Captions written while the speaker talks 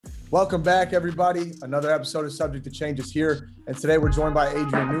Welcome back, everybody. Another episode of Subject to Change is here. And today we're joined by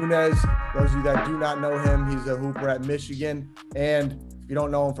Adrian Nunez. Those of you that do not know him, he's a hooper at Michigan. And if you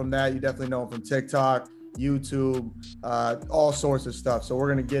don't know him from that, you definitely know him from TikTok, YouTube, all sorts of stuff. So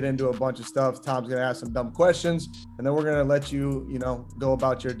we're going to get into a bunch of stuff. Tom's going to ask some dumb questions, and then we're going to let you, go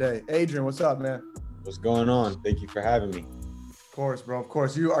about your day. Adrian, what's up, man? What's going on? Thank you for having me. Of course, bro. Of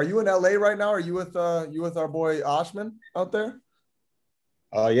course. Are you in LA right now? Are you with our boy Oshman out there?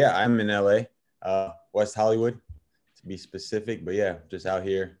 Yeah, I'm in LA, West Hollywood, to be specific. But yeah, just out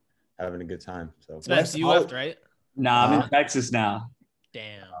here having a good time. So Spence, you left, right? Nah, I'm in Texas now.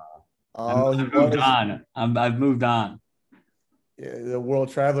 Damn. I've moved on. I've moved on. Yeah, the world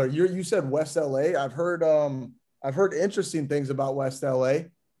traveler. You said West LA. I've heard interesting things about West LA.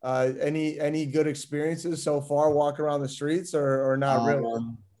 Any good experiences so far walking around the streets or not really?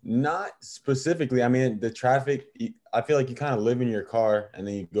 Not specifically. I mean, the traffic, I feel like you kind of live in your car and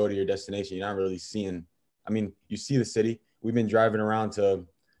then you go to your destination. You're not really seeing, you see the city. We've been driving around to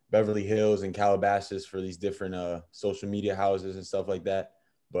Beverly Hills and Calabasas for these different social media houses and stuff like that.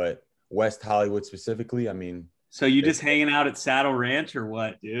 But West Hollywood specifically, So you just hanging out at Saddle Ranch or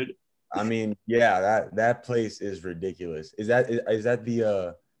what, dude? Yeah, that place is ridiculous. Is that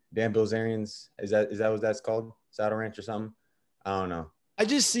the Dan Bilzerian's? Is that what that's called? Saddle Ranch or something? I don't know. I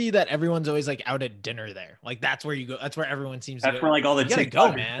just see that everyone's always like out at dinner there. Like that's where you go. That's where everyone seems to go. That's where like all the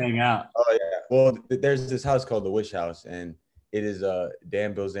TikTokers hang out. Oh yeah. Well, there's this house called the Wish House, and it is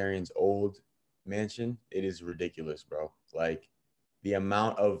Dan Bilzerian's old mansion. It is ridiculous, bro. Like the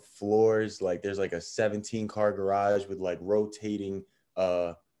amount of floors. Like there's like a 17-car garage with like rotating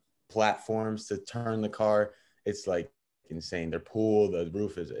platforms to turn the car. It's like insane. Their pool, the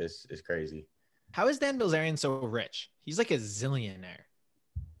roof is crazy. How is Dan Bilzerian so rich? He's like a zillionaire.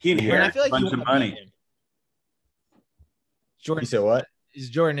 He inherited a bunch of money. Jordan, you said what?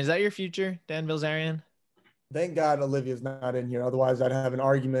 Is that your future, Dan Bilzerian? Thank God Olivia's not in here. Otherwise, I'd have an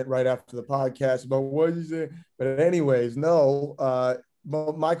argument right after the podcast about what you say. But anyways, no.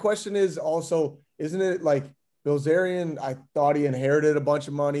 But my question is also, isn't it like Bilzerian? I thought he inherited a bunch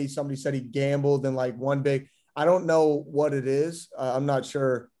of money. Somebody said he gambled in like one big. I don't know what it is. I'm not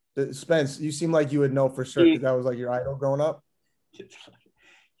sure. Spence, you seem like you would know for sure because that was like your idol growing up.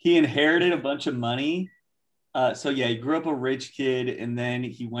 He inherited a bunch of money. So yeah, he grew up a rich kid, and then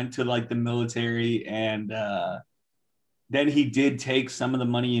he went to like the military, and then he did take some of the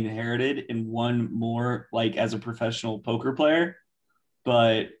money he inherited and won more like as a professional poker player.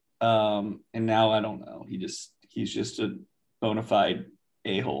 But and now I don't know. He's just a bona fide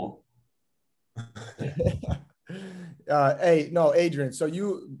a-hole. Adrian. So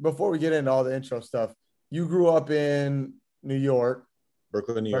before we get into all the intro stuff, you grew up in New York.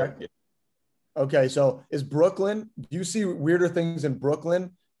 Brooklyn, New York. Right? Okay, so is Brooklyn, do you see weirder things in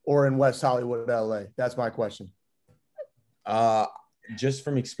Brooklyn or in West Hollywood, LA? That's my question. Just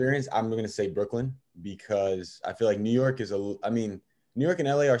from experience, I'm going to say Brooklyn because I feel like New York New York and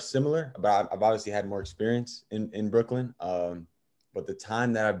LA are similar, but I've obviously had more experience in Brooklyn. But the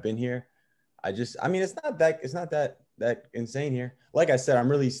time that I've been here, it's not that insane here. Like I said,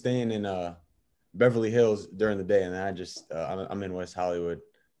 I'm really staying in Beverly Hills during the day, and then I'm in West Hollywood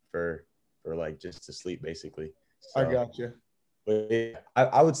for like just to sleep basically. So, I got you. But yeah,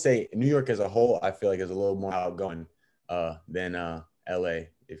 I would say New York as a whole, I feel like is a little more outgoing than LA,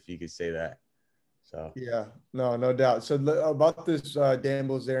 if you could say that. So yeah, no doubt. So about this Dan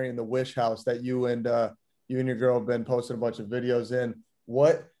Bilzerian, the Wish House that you and your girl have been posting a bunch of videos in.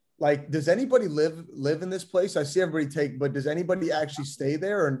 What, like, does anybody live in this place? I see everybody but does anybody actually stay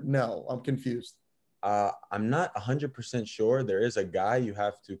there or no? I'm confused. I'm not 100% sure. There is a guy you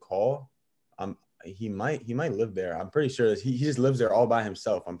have to call. He might live there. I'm pretty sure he just lives there all by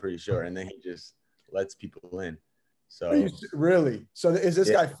himself. I'm pretty sure, and then he just lets people in. So really? So is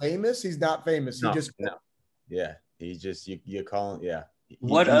this guy famous? He's not famous. No. Yeah, he's just you call him. Yeah.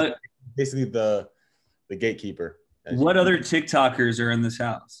 He's basically the gatekeeper. What other TikTokers are in this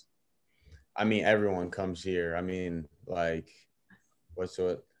house? Everyone comes here.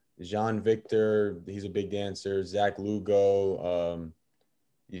 Jean Victor, he's a big dancer. Zach Lugo.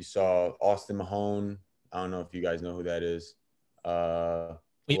 You saw Austin Mahone. I don't know if you guys know who that is.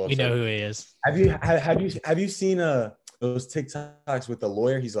 We know who he is. Have you seen those TikToks with the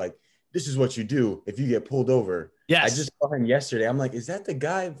lawyer? He's like, this is what you do if you get pulled over. Yes. I just saw him yesterday. I'm like, is that the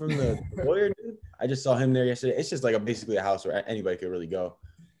guy from the lawyer, dude? I just saw him there yesterday. It's just like basically a house where anybody could really go.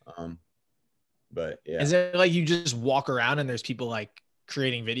 But yeah. Is it like you just walk around and there's people like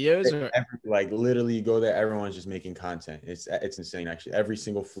creating videos? Like literally you go there, everyone's just making content. It's insane actually. Every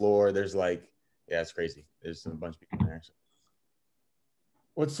single floor, there's like, yeah, it's crazy. There's a bunch of people there. So.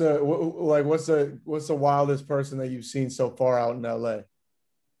 What's the wildest person that you've seen so far out in LA?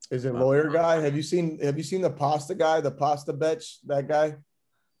 Is it lawyer guy? Have you seen the pasta guy, the pasta betch, that guy?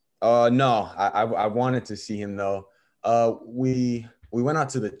 No, I wanted to see him though. We went out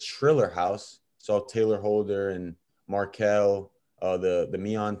to the Triller house, saw Taylor Holder and Markel, the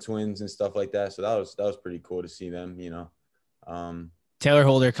Meon twins and stuff like that. So that was pretty cool to see them, you know. Taylor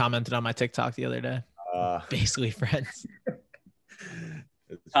Holder commented on my TikTok the other day. Uh, Basically friends.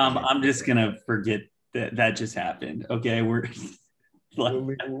 I'm just gonna forget that just happened. Okay, we're like,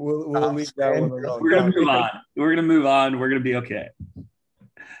 We'll leave that one alone. we're gonna move on. We're gonna move on. We're gonna be okay.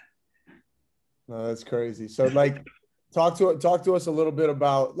 No, that's crazy. So like talk to us a little bit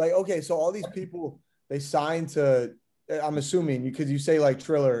about like, okay, so all these people they signed to, I'm assuming because you say like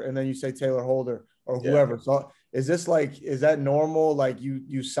Triller and then you say Taylor Holder or whoever. Yeah. So is that normal? Like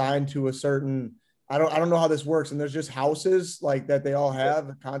you signed to a certain, I don't know how this works. And there's just houses like that they all have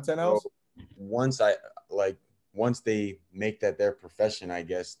a content house. Once they make that their profession, I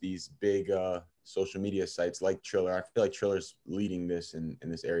guess these big social media sites like Triller, I feel like Triller's leading this in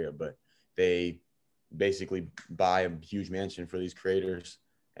this area, but they basically buy a huge mansion for these creators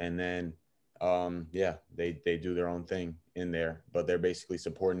and then they do their own thing in there, but they're basically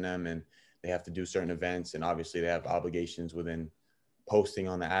supporting them and they have to do certain events and obviously they have obligations within posting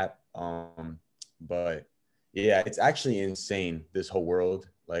on the app. But yeah, it's actually insane, this whole world.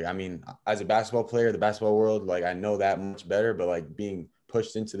 Like, I mean, as a basketball player, the basketball world, like I know that much better, but like being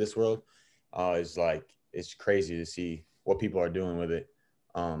pushed into this world is like, it's crazy to see what people are doing with it.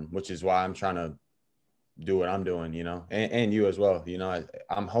 Which is why I'm trying to do what I'm doing, you know, and you as well. You know,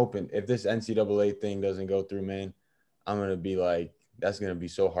 I'm hoping if this NCAA thing doesn't go through, man, I'm going to be like, that's going to be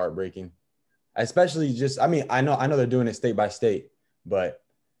so heartbreaking. Especially just, I mean, I know they're doing it state by state, but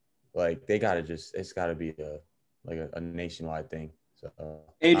like they got to it's got to be a nationwide thing. So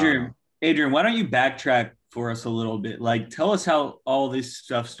Adrian, why don't you backtrack for us a little bit? Like, tell us how all this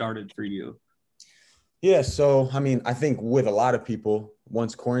stuff started for you. Yeah, so I mean, I think with a lot of people,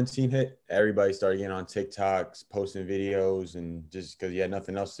 once quarantine hit, everybody started getting on TikToks, posting videos, and just because you had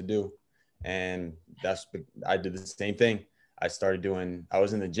nothing else to do. And I did the same thing. I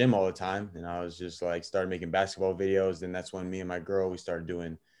was in the gym all the time, and I was just like, started making basketball videos. And that's when me and my girl, we started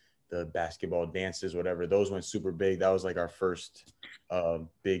doing the basketball dances, whatever. Those went super big. That was like our first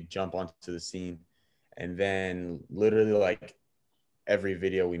big jump onto the scene. And then literally like every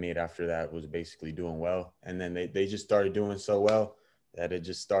video we made after that was basically doing well. And then they just started doing so well that it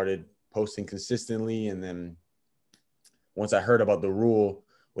just started posting consistently. And then once I heard about the rule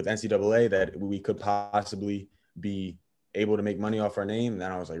with NCAA that we could possibly be able to make money off our name,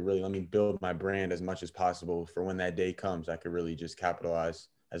 then I was like, really, let me build my brand as much as possible for when that day comes, I could really just capitalize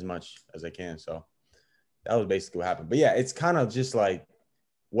as much as I can. So that was basically what happened. But yeah, it's kind of just like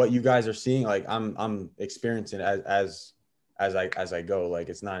what you guys are seeing. Like I'm experiencing as I go. Like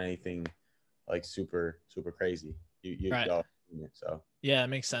it's not anything like super crazy. You right. All, so yeah, it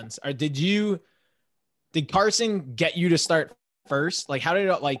makes sense. Did Carson get you to start first? Like how did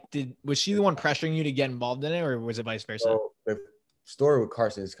it was she the one pressuring you to get involved in it, or was it vice versa? So the story with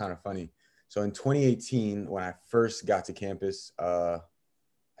Carson is kind of funny. So in 2018, when I first got to campus, I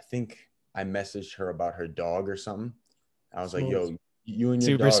think I messaged her about her dog or something. I was like, yo, you and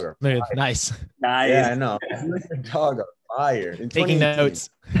your super dog are smooth. Nice. Yeah, I know. You and your dog are fire. Taking notes.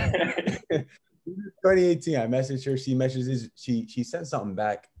 2018, I messaged her. She messages. She sent something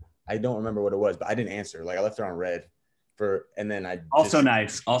back. I don't remember what it was, but I didn't answer. Like I left her on red and then I also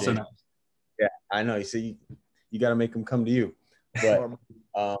nice. Yeah, I know. You see, you got to make them come to you. But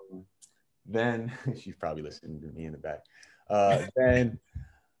then she's probably listening to me in the back. Then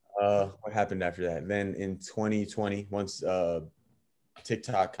what happened after that? Then in 2020, once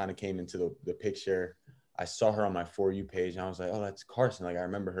TikTok kind of came into the picture, I saw her on my For You page and I was like, oh, that's Carson. Like I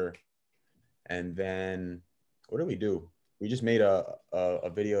remember her. And then what did we do? We just made a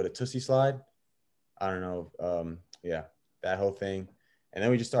video to Tootsie Slide. I don't know. Yeah, that whole thing. And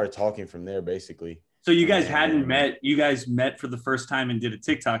then we just started talking from there basically. So you guys hadn't met. You guys met for the first time and did a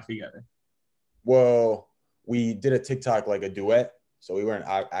TikTok together. Well, we did a TikTok like a duet. So we weren't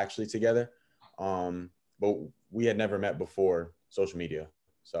actually together. But we had never met before social media.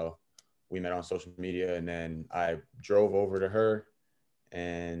 So we met on social media and then I drove over to her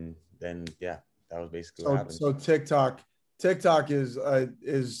and then, yeah, that was basically what happened. So TikTok is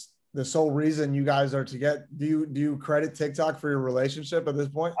the sole reason you guys are together. Do you credit TikTok for your relationship at this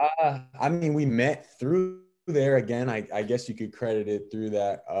point? I mean, we met through there again. I guess you could credit it through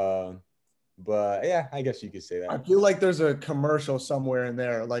that. But yeah, I guess you could say that. I feel like there's a commercial somewhere in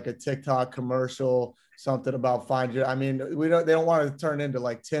there, like a TikTok commercial something about find your. I mean, they don't want to turn into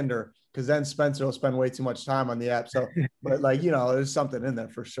like Tinder because then Spencer will spend way too much time on the app. So, but like there's something in there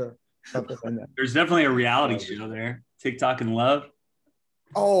for sure. Something in there. There's definitely a reality show there. TikTok and Love.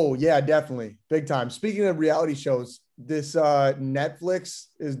 Oh yeah, definitely, big time. Speaking of reality shows, this Netflix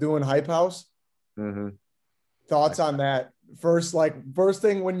is doing Hype House. Mm-hmm. Thoughts on that? First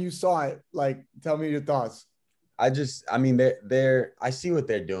thing when you saw it, like, tell me your thoughts. I mean, they're I see what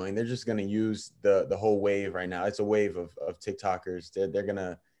they're doing. They're just gonna use the whole wave right now. It's a wave of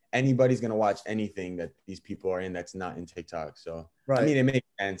TikTokers. Anybody's gonna watch anything that these people are in that's not in TikTok. So Right. I mean, it makes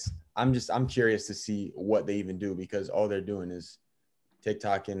sense. I'm curious to see what they even do because all they're doing is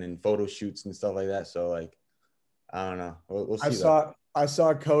TikToking and photo shoots and stuff like that. So like, I don't know. We'll see. I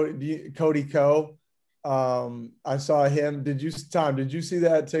saw Cody Ko. I saw him. Did you see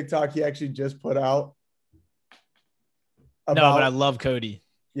that TikTok he actually just put out? No, but I love Cody.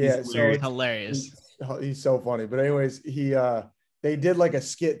 Yeah, he's hilarious. He's so funny. But anyways, they did like a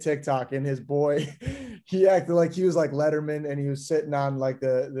skit TikTok, and his boy, he acted like he was like Letterman, and he was sitting on like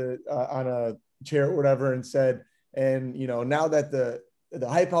the on a chair or whatever, and said, and now that the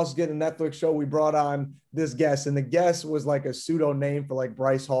Hype House is getting a Netflix show, we brought on this guest, and the guest was like a pseudo name for like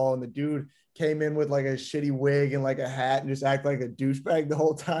Bryce Hall, and the dude came in with like a shitty wig and like a hat and just act like a douchebag the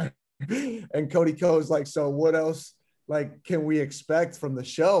whole time. And Cody Ko's like, so what else like can we expect from the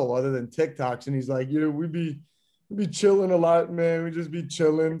show other than TikToks? And he's like, we'd be chilling a lot, man. We just be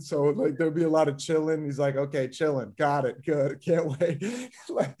chilling. So like there'll be a lot of chilling. He's like, okay, chilling. Got it. Good. Can't wait.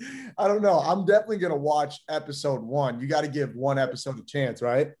 Like, I don't know. I'm definitely gonna watch episode 1. You got to give one episode a chance,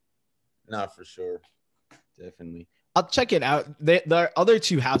 right? Not for sure. Definitely. I'll check it out. The other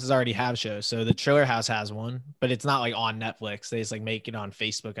 2 houses already have shows. So the Triller House has one, but it's not like on Netflix. They just like make it on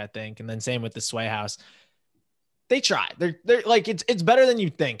Facebook, I think. And then same with the Sway House. They try. They're like it's better than you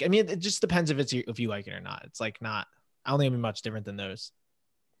think. I mean, it just depends if you like it or not. It's like not. I don't think it'll be much different than those.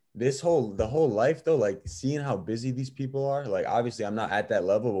 The whole life though, like seeing how busy these people are. Like obviously, I'm not at that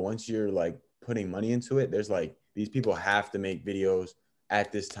level, but once you're like putting money into it, there's like these people have to make videos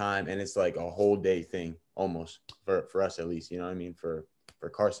at this time, and it's like a whole day thing almost for us at least. You know what I mean? For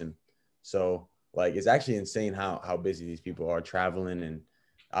Carson. So like it's actually insane how busy these people are traveling and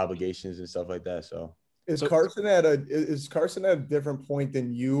obligations and stuff like that. So. Is Carson at a different point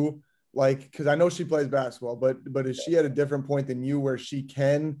than you? Like, because I know she plays basketball, but is she at a different point than you where she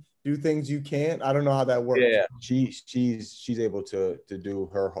can do things you can't? I don't know how that works. Yeah, she's able to do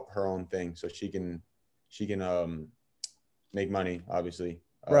her own thing, so she can make money. Obviously,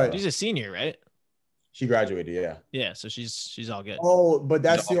 right. She's a senior, right? She graduated. Yeah. Yeah, so she's all good. Oh, but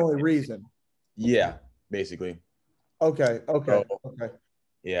that's the only reason. Yeah, basically. Okay. So,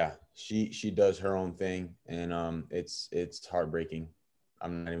 yeah, she does her own thing, and it's heartbreaking.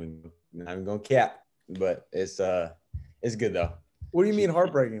 I'm not even gonna cap, but it's good though. What do you mean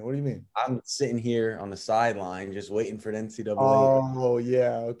heartbreaking? What do you mean? I'm sitting here on the sideline just waiting for the NCAA. Oh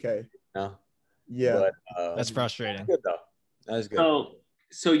yeah, okay. No. Yeah, but, that's frustrating. Good though. That's good.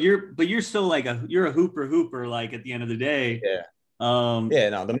 So you're still like you're a hooper like at the end of the day. Yeah. Yeah.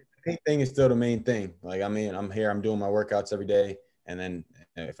 No, the main thing is still the main thing. Like I mean, I'm here. I'm doing my workouts every day, and then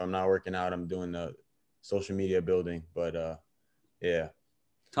if I'm not working out, I'm doing the social media building. But yeah.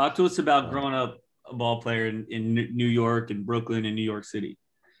 Talk to us about growing up a ball player in New York and Brooklyn and New York City.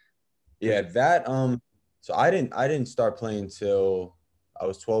 Yeah, that so I didn't start playing till I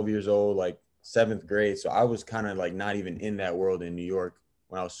was 12 years old, like 7th grade. So I was kind of like not even in that world in New York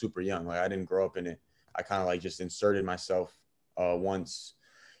when I was super young. Like I didn't grow up in it. I kind of like just inserted myself once.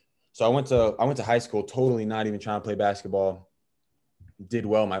 So I went to high school totally not even trying to play basketball. Did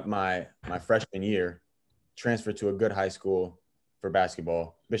well my freshman year, transferred to a good high school for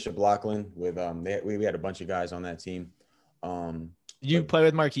basketball, Bishop Loughlin. With we had a bunch of guys on that team. You play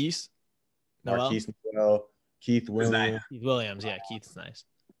with Marquise? Marquise Noel, Keith Williams. Keith Williams, yeah, Keith's nice.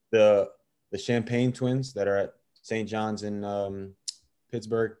 The Champagne twins that are at St. John's in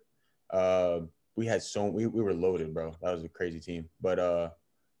Pittsburgh. We had we were loaded, bro. That was a crazy team. But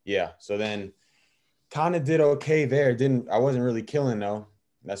yeah. So then kind of did okay there. I wasn't really killing though.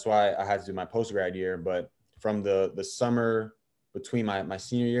 That's why I had to do my post-grad year. But from the summer between my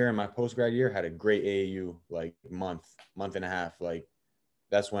senior year and my post-grad year, had a great AAU like month and a half. Like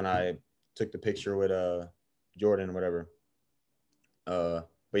that's when I took the picture with Jordan or whatever.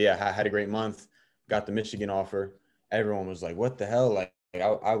 But yeah, I had a great month, got the Michigan offer. Everyone was like, what the hell? Like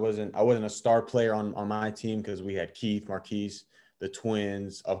I wasn't a star player on my team because we had Keith, Marquise, the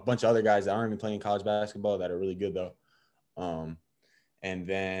twins, a bunch of other guys that aren't even playing college basketball that are really good though. And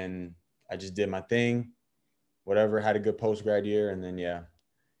then I just did my thing, whatever, had a good post-grad year. And then, yeah,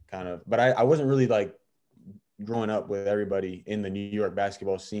 kind of, but I wasn't really like growing up with everybody in the New York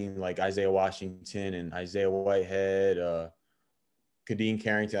basketball scene, like Isaiah Washington and Isaiah Whitehead, Kadeem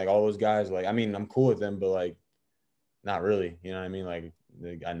Carrington, like all those guys. Like, I mean, I'm cool with them, but like, not really. You know what I mean? Like,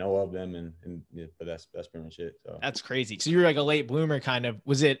 I know of them, and yeah, but that's pretty much it. So That's crazy. So you're like a late bloomer, kind of.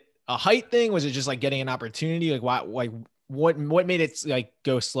 Was it a height thing? Was it just like getting an opportunity? Like, why? Like, what made it like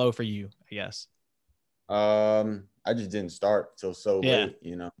go slow for you? I guess. I just didn't start till so Yeah. late.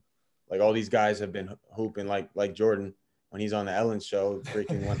 You know, like all these guys have been hooping, like Jordan when he's on the Ellen Show.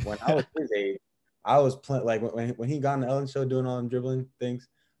 Freaking when I was his age, I was playing like when he got on the Ellen Show doing all them dribbling things.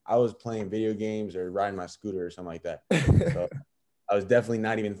 I was playing video games or riding my scooter or something like that. So I was definitely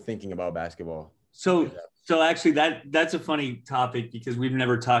not even thinking about basketball. So actually that's a funny topic because we've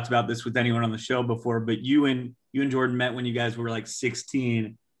never talked about this with anyone on the show before, but you and Jordan met when you guys were like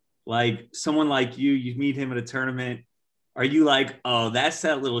 16. Like someone like you meet him at a tournament. Are you like, oh, that's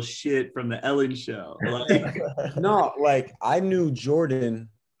that little shit from the Ellen Show? Like, no, like I knew Jordan.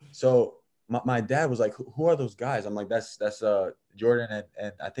 So my dad was like, who are those guys? I'm like, that's Jordan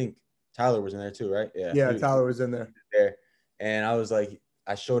and I think Tyler was in there too, right? Yeah, Tyler was in there. And I was like,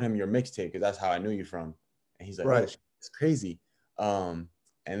 I showed him your mixtape because that's how I knew you from. And he's like, right. Oh, it's crazy. And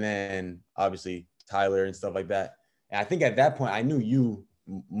then obviously Tyler and stuff like that. And I think at that point I knew you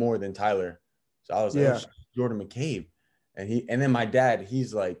more than Tyler. So I was like, Jordan McCabe. And then my dad,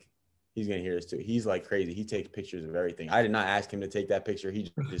 he's like, he's going to hear this too. He's like crazy. He takes pictures of everything. I did not ask him to take that picture.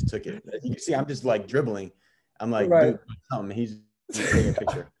 He just took it. As you can see, I'm just like dribbling. I'm like, dude, something. He's taking a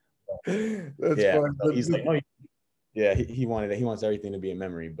picture. That's funny. So he's like, oh, yeah, he wants everything to be a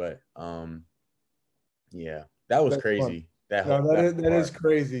memory. But yeah, that was crazy. Fun. That is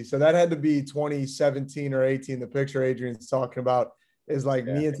crazy. So that had to be 2017 or 18. The picture Adrian's talking about is like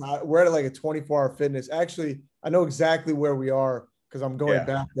me and Ty, we're at like a 24-hour fitness. Actually, I know exactly where we are because I'm going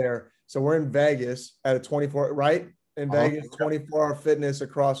back there. So we're in Vegas at a 24, right? In Vegas, 24-hour fitness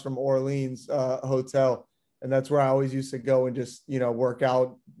across from Orleans hotel. And that's where I always used to go and just, work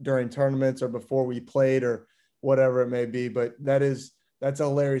out during tournaments or before we played or whatever it may be. But that's a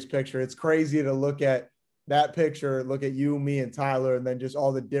hilarious picture. It's crazy to look at that picture, look at you, me, and Tyler, and then just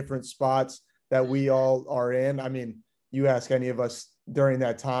all the different spots that we all are in. I mean, you ask any of us during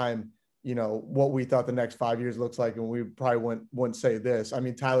that time, what we thought the next 5 years looks like, and we probably wouldn't say this. I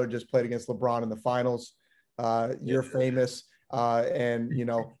mean, Tyler just played against LeBron in the finals. You're famous. And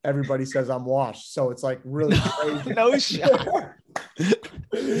everybody says I'm washed. So it's like really crazy. No shot.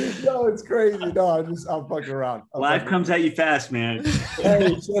 No, it's crazy. No, I'm fucking around. Life comes at you fast, man.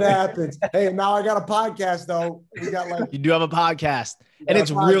 Hey, shit happens. Hey, now I got a podcast though. We got you do have a podcast, and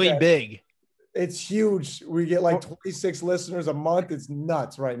it's really big. It's huge. We get like 26 listeners a month. It's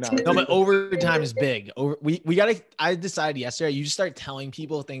nuts right now. No, but overtime is big. I decided yesterday, you just start telling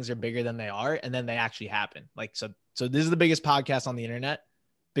people things are bigger than they are, and then they actually happen. Like, so this is the biggest podcast on the internet,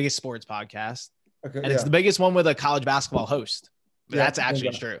 biggest sports podcast. Okay, and it's the biggest one with a college basketball host. That's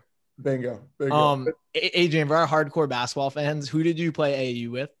actually true. Bingo. Adrian, for our hardcore basketball fans, who did you play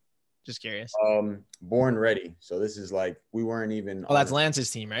AAU with? Just curious. Born Ready. So this is like, we weren't even. Oh, that's Lance's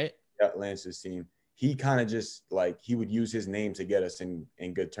team, right? Yeah, Lance's team. He kind of just like, he would use his name to get us in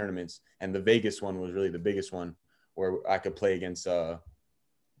good tournaments. And the Vegas one was really the biggest one where I could play against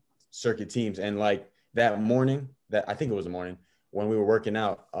circuit teams. And like that morning, I think it was the morning when we were working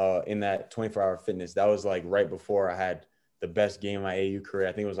out in that 24-hour fitness, that was like right before I had the best game of my AAU career.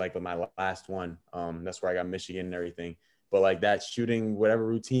 I think it was like my last one. That's where I got Michigan and everything. But like that shooting, whatever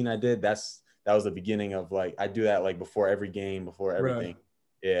routine I did, that was the beginning of like, I do that like before every game, before everything. Right.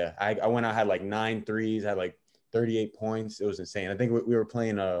 Yeah. I went out, had like 9 threes, had like 38 points. It was insane. I think we were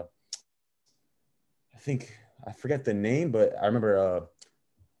playing I forget the name, but I remember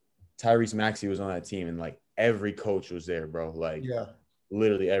Tyrese Maxey was on that team, and like every coach was there, bro. Like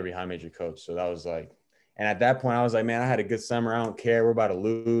literally every high major coach. So that was like, and at that point I was like, man, I had a good summer. I don't care. We're about to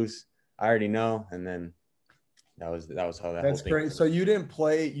lose. I already know. And then that was how that. That's great. So you didn't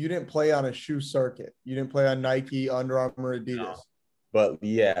play on a shoe circuit. You didn't play on Nike, Under Armour, Adidas. No. But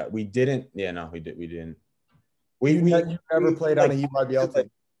yeah, we didn't. Yeah, no, we didn't. You never played on a EYBL team,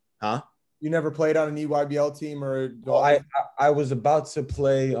 huh? You never played on an EYBL team or? Well, I was about to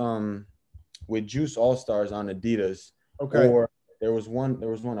play with Juice All Stars on Adidas. Okay. Or there was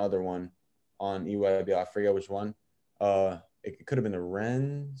one other one on EYBL. I forget which one. It could have been the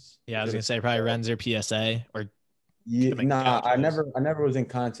Rens. Yeah, I was gonna say probably Rens or PSA or. Yeah, nah, I never was in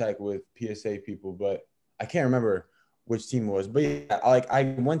contact with PSA people, but I can't remember which team it was. But yeah,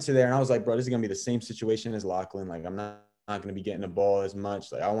 I went to there and I was like, bro, this is gonna be the same situation as Lachlan. Like, I'm not gonna be getting the ball as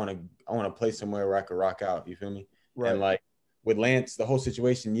much. Like, I want to play somewhere where I could rock out. You feel me? Right. And like with Lance, the whole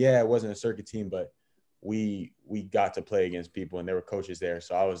situation, it wasn't a circuit team, but we got to play against people and there were coaches there.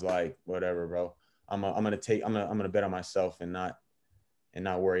 So I was like, whatever, bro. I'm gonna bet on myself and not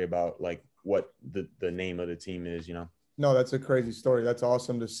worry about like what the name of the team is, you know. No, that's a crazy story. That's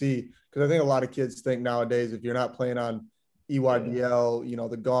awesome to see, because I think a lot of kids think nowadays if you're not playing on EYBL, you know,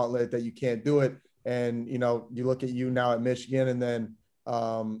 the gauntlet, that you can't do it. And, you know, you look at you now at Michigan, and then,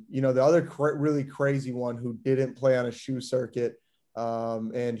 you know, the other really crazy one who didn't play on a shoe circuit,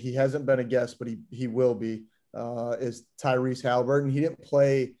 and he hasn't been a guest, but he will be, is Tyrese Halliburton. He didn't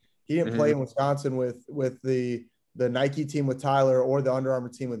play in Wisconsin with the Nike team with Tyler or the Under Armour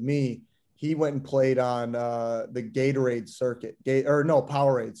team with me. He went and played on the Gatorade circuit,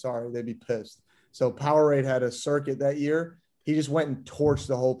 Powerade. Sorry, they'd be pissed. So Powerade had a circuit that year. He just went and torched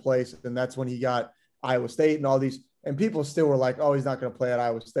the whole place, and that's when he got Iowa State and all these. And people still were like, "Oh, he's not going to play at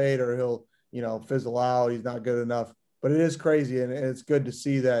Iowa State, or he'll, you know, fizzle out. He's not good enough." But it is crazy, and it's good to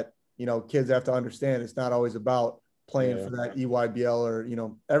see that, you know, kids have to understand it's not always about playing for that EYBL, or, you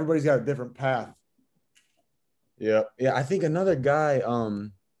know, everybody's got a different path. Yeah. I think another guy,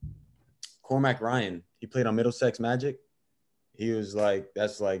 Cormac Ryan, he played on Middlesex Magic. He was like,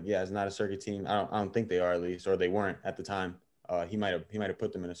 it's not a circuit team. I don't think they are, at least, or they weren't at the time. He might have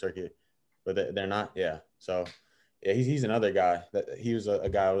put them in a circuit, but they're not. Yeah. So yeah, he's another guy that he was a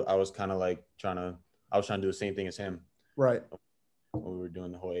guy I was kind of like trying to do the same thing as him. Right. When we were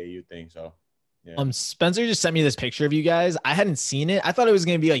doing the whole AAU thing. So yeah. Spencer just sent me this picture of you guys. I hadn't seen it. I thought it was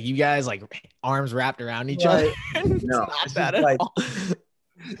gonna be like you guys like arms wrapped around each other. It's no, not that at all.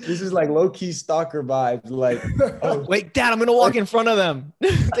 This is like low-key stalker vibes. Like, oh, wait, Dad, I'm gonna walk in front of them.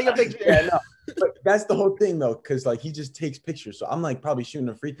 Take a picture. Yeah, no. But that's the whole thing though, because like he just takes pictures. So I'm like probably shooting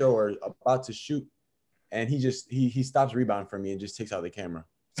a free throw or about to shoot, and he stops rebounding from me and just takes out the camera.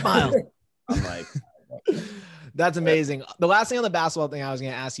 Smile. I'm like, that's amazing. The last thing on the basketball thing I was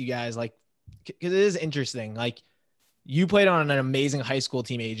gonna ask you guys, like, because it is interesting. Like, you played on an amazing high school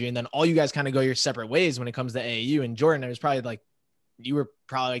team, Adrian. Then all you guys kind of go your separate ways when it comes to AAU. And Jordan, it was probably like you were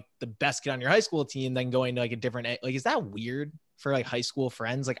probably like the best kid on your high school team, then going to like a different, like, is that weird for like high school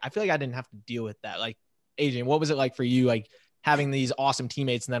friends? Like, I feel like I didn't have to deal with that. Like, Adrian, what was it like for you? Like having these awesome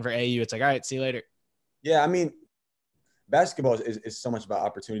teammates, and then for AAU, it's like, all right, see you later. Yeah. I mean, basketball is so much about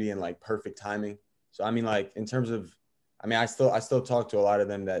opportunity and like perfect timing. So, I mean, like in terms of, I mean, I still talk to a lot of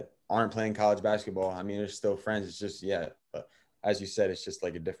them that aren't playing college basketball. I mean, they're still friends. It's just, but as you said, it's just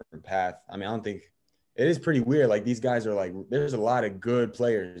like a different path. I mean, I don't think, it is pretty weird. Like these guys are like, there's a lot of good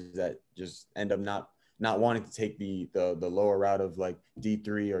players that just end up not wanting to take the lower route of like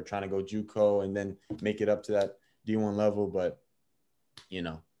D3 or trying to go JUCO and then make it up to that D1 level. But, you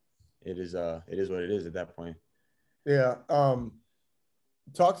know, it is what it is at that point. Yeah.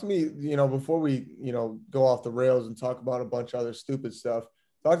 Talk to me, you know, before we, you know, go off the rails and talk about a bunch of other stupid stuff.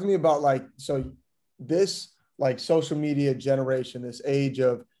 Talk to me about like, so this like social media generation, this age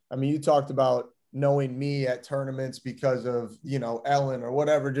of, I mean, you talked about knowing me at tournaments because of, you know, Ellen or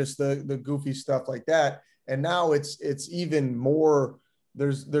whatever, just the goofy stuff like that. And now it's even more,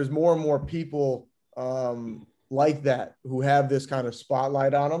 there's more and more people like that who have this kind of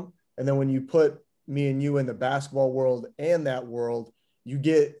spotlight on them. And then when you put me and you in the basketball world and that world, you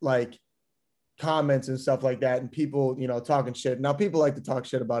get like comments and stuff like that, and people, you know, talking shit. Now people like to talk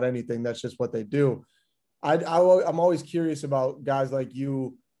shit about anything. That's just what they do. I'm always curious about guys like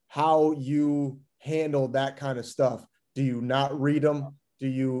you, how you handle that kind of stuff. Do you not read them? Do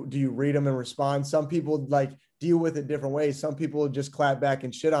you read them and respond? Some people like deal with it different ways. Some people just clap back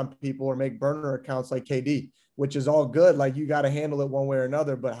and shit on people or make burner accounts like KD, which is all good. Like you got to handle it one way or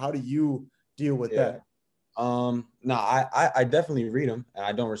another, but how do you deal with that? No, I definitely read them and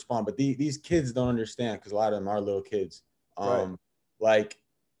I don't respond, but these kids don't understand because a lot of them are little kids. Right. Like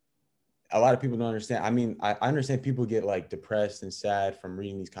a lot of people don't understand. I mean, I understand people get like depressed and sad from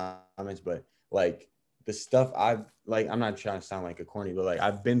reading these comments, but like the stuff I'm not trying to sound like a corny, but like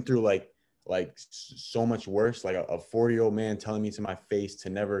I've been through like so much worse, like a 40-year-old man telling me to my face to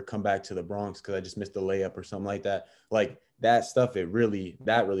never come back to the Bronx because I just missed a layup or something like that. Like that stuff, that really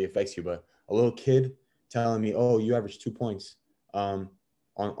affects you. But a little kid telling me, oh, you average 2 points on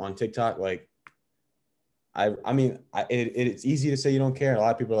TikTok, like I mean, it's easy to say you don't care. A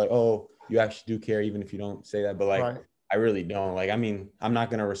lot of people are like, oh, you actually do care, even if you don't say that. But like, right. I really don't. Like, I mean, I'm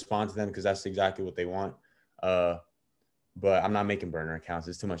not gonna respond to them because that's exactly what they want. But I'm not making burner accounts.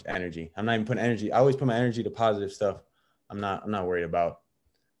 It's too much energy. I'm not even putting energy. I always put my energy to positive stuff. I'm not worried about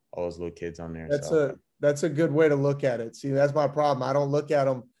all those little kids on there. That's a good way to look at it. See, that's my problem. I don't look at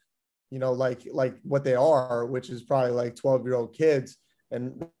them, you know, like what they are, which is probably like 12-year-old kids.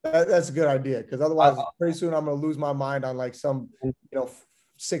 And that's a good idea, because otherwise pretty soon I'm going to lose my mind on like some, you know,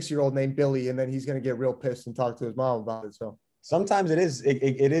 6-year-old named Billy, and then he's going to get real pissed and talk to his mom about it. So sometimes it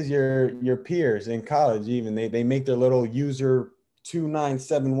is your peers in college. Even they make their little user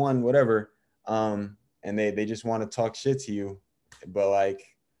 2971 whatever, and they just want to talk shit to you. But like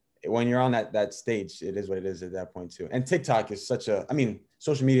when you're on that stage, it is what it is at that point too. And TikTok is social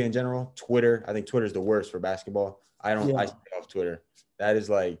media in general. Twitter, I think Twitter is the worst for basketball. I stay off Twitter. That is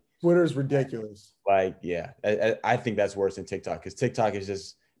like Twitter is ridiculous. Like, yeah, I think that's worse than TikTok, because TikTok is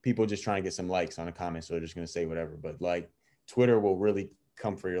just people just trying to get some likes on a comment, so they're just gonna say whatever. But like Twitter will really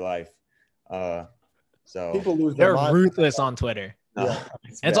come for your life. So people lose they're their mind. ruthless on Twitter. Yeah,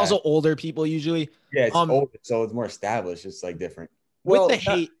 it's also older people usually. Yeah, it's older, so it's more established. It's like different. With the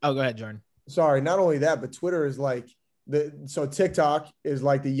hate. Oh, go ahead, Jordan. Sorry, not only that, but Twitter is like so TikTok is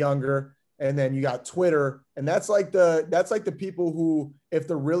like the younger, and then you got Twitter, and that's like the people who, if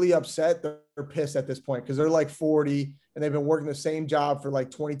they're really upset, they're pissed at this point because they're like 40 and they've been working the same job for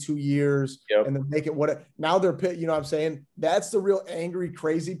like 22 years. Yep. And then make it what now they're you know what I'm saying? That's the real angry,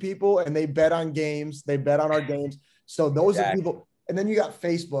 crazy people. And they bet on games. They bet on our games. So those are people. And then you got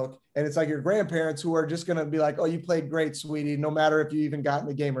Facebook, and it's like your grandparents who are just going to be like, oh, you played great, sweetie. No matter if you even got in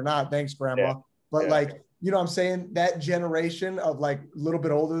the game or not. Thanks, grandma. Yeah. But like, you know what I'm saying? That generation of like a little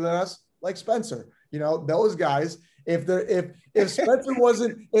bit older than us, like Spencer, you know, those guys, if Spencer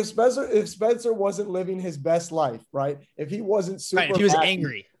wasn't living his best life, right? If he wasn't super, if he was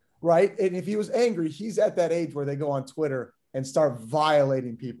angry, right? And if he was angry, he's at that age where they go on Twitter and start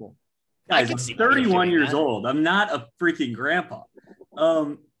violating people. Guys, I'm 31 years old. I'm not a freaking grandpa.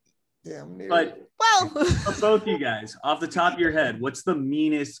 Damn, but both you guys, off the top of your head, what's the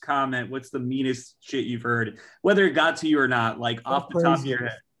meanest comment? What's the meanest shit you've heard, whether it got to you or not? Like off the top of your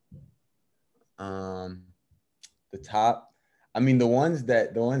head. The top, the ones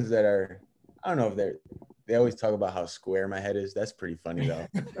that are, I don't know if they always talk about how square my head is. That's pretty funny though.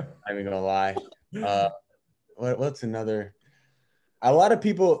 I'm even gonna lie. What's another? A lot of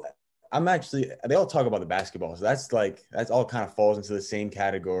people, they all talk about the basketball. So that's all kind of falls into the same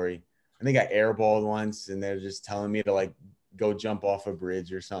category. I think I airballed once and they're just telling me to like go jump off a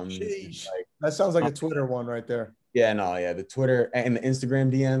bridge or something. Like, that sounds like a Twitter one right there. Yeah, no, yeah. The Twitter and the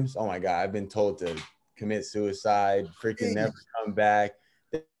Instagram DMs. Oh my God. I've been told to commit suicide, freaking never come back.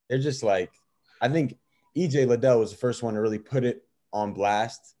 They're just like, I think EJ Liddell was the first one to really put it on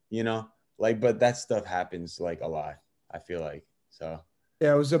blast, you know, like, but that stuff happens like a lot, I feel like. So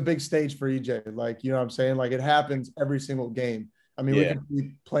yeah, it was a big stage for EJ. Like, you know what I'm saying? Like it happens every single game. I mean, we could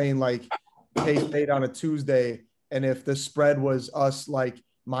be playing like K-State on a Tuesday, and if the spread was us like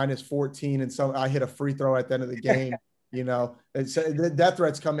minus 14 and I hit a free throw at the end of the game, you know, the death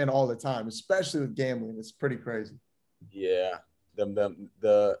threats come in all the time, especially with gambling. It's pretty crazy. Yeah.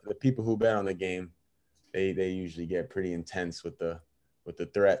 The people who bet on the game, they usually get pretty intense with the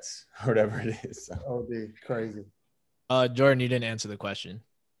threats or whatever it is. So. Oh, dude, crazy. Jordan, you didn't answer the question.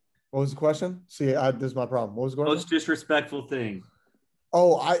 What was the question? See, this is my problem. What was going on? Most disrespectful thing.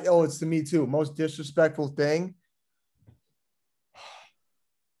 It's to me too. Most disrespectful thing.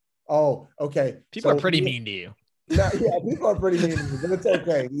 Oh, okay. People are pretty mean to you. Yeah, people are pretty mean to you, but it's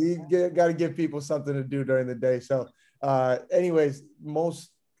okay. You got to give people something to do during the day. So, anyways,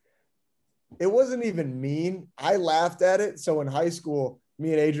 it wasn't even mean. I laughed at it. So in high school,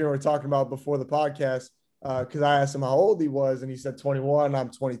 me and Adrian were talking about before the podcast, because I asked him how old he was, and he said 21. I'm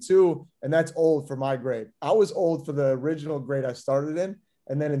 22, and that's old for my grade. I was old for the original grade I started in,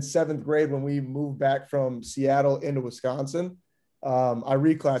 and then in 7th grade when we moved back from Seattle into Wisconsin, I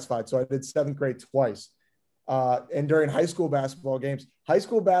reclassified. So I did 7th grade twice. And during high school basketball games,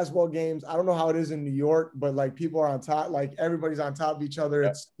 I don't know how it is in New York, but like people are on top, like everybody's on top of each other.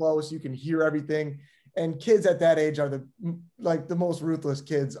 It's close. You can hear everything. And kids at that age are the most ruthless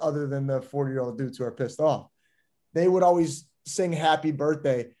kids other than the 40-year-old dudes who are pissed off. They would always sing happy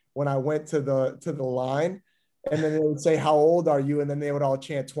birthday when I went to the line. And then they would say, how old are you? And then they would all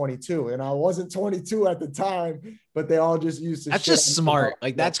chant 22. And I wasn't 22 at the time, but they all just used to. That's just smart.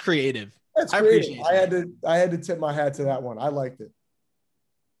 Like that's creative. That's creative. I had to tip my hat to that one. I liked it.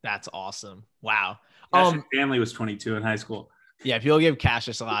 That's awesome. Wow. Cash's family was 22 in high school. Yeah, people give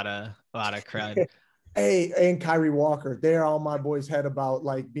Cassius a lot of cred. Hey, and Kyrie Walker, they're on my boy's head about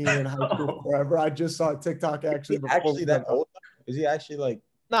like being in high school forever. I just saw TikTok actually. Is he actually that old? Is he actually like?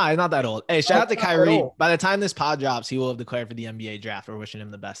 No, he's not that old. Hey, shout out to Kyrie. By the time this pod drops, he will have declared for the NBA draft. We're wishing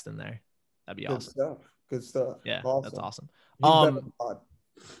him the best in there. That'd be awesome. Good stuff. Yeah, awesome. That's awesome.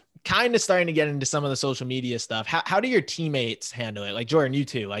 Kind of starting to get into some of the social media stuff. How do your teammates handle it? Like Jordan, you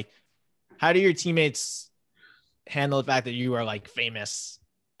too. Like, how do your teammates handle the fact that you are like famous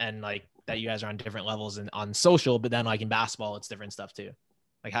and like that you guys are on different levels and on social, but then like in basketball, it's different stuff too?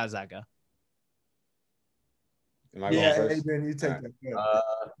 Like, how does that go? Am I going first? Adrian, you take All that. Yeah.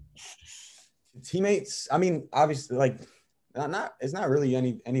 Teammates, I mean, obviously, like, it's not really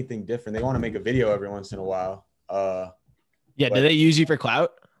anything different. They want to make a video every once in a while. Yeah, but- do they use you for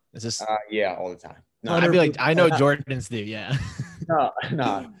clout? Is this? Yeah, all the time. No, I feel like I know not, Jordans do. Yeah.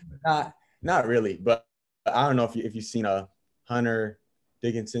 not really. But I don't know if you've seen Hunter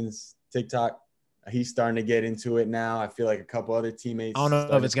Dickinson's TikTok. He's starting to get into it now. I feel like a couple other teammates. I don't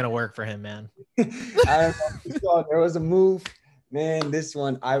know if it's gonna work for him, man. I don't know if you saw, there was a move, man. This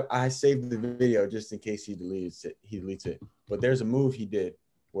one, I saved the video just in case he deletes it. But there's a move he did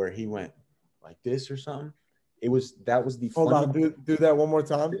where he went like this or something. That was the Hold on, do that one more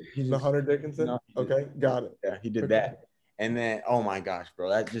time. The Hunter Dickinson. No, Okay, got it. Yeah, he did that. And then, oh my gosh, bro,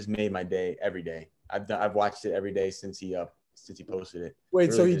 that just made my day every day. I've watched it every day since he posted it.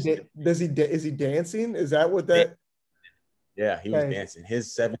 Wait, really is he dancing? Is that what that? Yeah, he was dancing.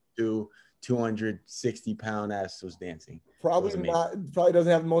 His 7'2", 260-pound ass was dancing. Probably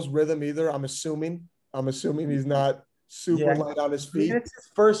doesn't have the most rhythm either. I'm assuming he's not super light on his feet. It's his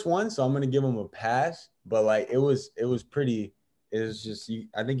first one, so I'm gonna give him a pass. But like it was pretty. It was just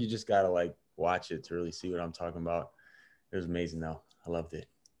I think you just gotta like watch it to really see what I'm talking about. It was amazing though. I loved it.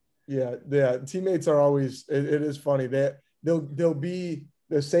 Yeah. Teammates are always. It is funny that they'll be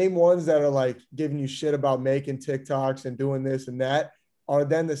the same ones that are like giving you shit about making TikToks and doing this and that. Are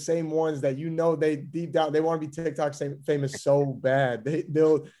then the same ones that they deep down they want to be TikTok famous so bad.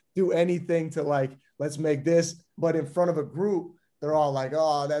 They'll do anything to like, let's make this, but in front of a group, they're all like,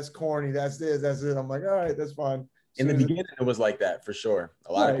 oh, that's corny, that's this, that's it. I'm like, all right, that's fine. In the beginning, it was like that for sure.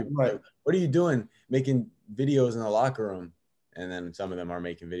 A lot of people were like, what are you doing? Making videos in the locker room. And then some of them are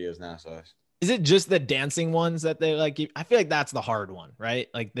making videos now. So is it just the dancing ones that they like? I feel like that's the hard one, right?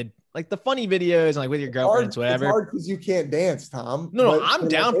 Like the funny videos and like with your girlfriends, whatever. It's hard because you can't dance, Tom. No, I'm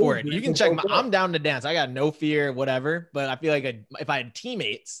down for it. You can check I'm down to dance. I got no fear, whatever. But I feel like if I had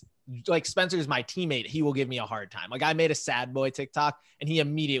teammates, like Spencer's my teammate, he will give me a hard time. Like I made a sad boy TikTok and he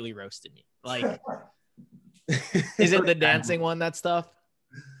immediately roasted me. Like, is it the dancing one that's tough?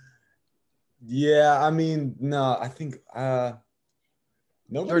 Yeah, I mean, no, I think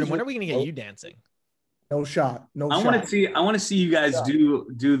Jordan, when are we gonna get you dancing? No shot. I want to see you guys do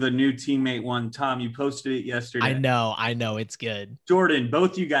the new teammate one. Tom, you posted it yesterday. I know it's good. Jordan,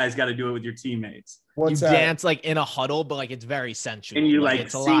 both you guys got to do it with your teammates. You dance like in a huddle, but like it's very sensual. And you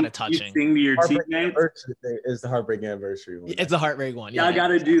it's a lot of touching. You sing to your teammates. It's the Heartbreak Anniversary one. It's the Heartbreak one. Yeah, I got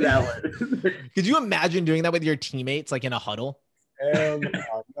to do that one. Could you imagine doing that with your teammates, like in a huddle? No,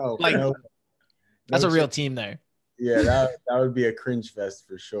 like that's a real team there. Yeah, that would be a cringe fest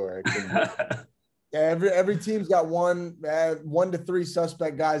for sure. Yeah, every team's got 1 to 3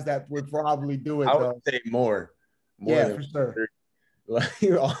 suspect guys that would probably do it. I would say more yeah, for sure. Like,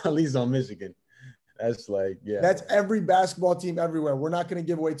 at least on Michigan. That's like, yeah. That's every basketball team everywhere. We're not going to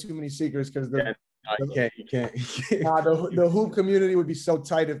give away too many secrets because you can't. The hoop community would be so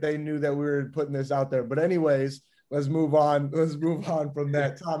tight if they knew that we were putting this out there. But anyways, let's move on. Let's move on from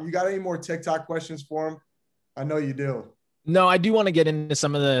that. Tom, you got any more TikTok questions for him? I know you do. No, I do want to get into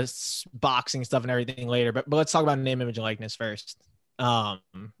some of the boxing stuff and everything later, but let's talk about name, image, and likeness first. I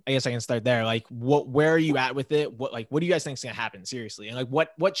guess I can start there. Like, where are you at with it? What do you guys think is going to happen? Seriously, and like,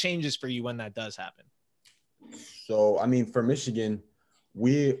 what changes for you when that does happen? So, I mean, for Michigan,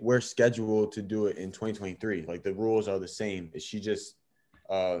 we're scheduled to do it in 2023. Like the rules are the same. She just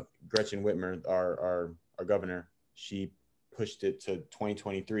Gretchen Whitmer, our governor, she pushed it to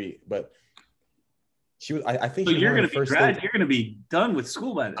 2023, but. She was. I think. So you're going to be grad. You're going to be done with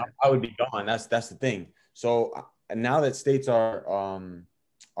school by then. I would be gone. That's the thing. So now that states are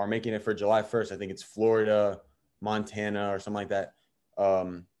making it for July 1st, I think it's Florida, Montana, or something like that.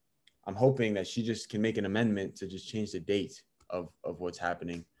 I'm hoping that she just can make an amendment to just change the date of what's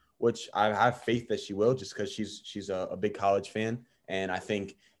happening, which I have faith that she will, just because she's a big college fan, and I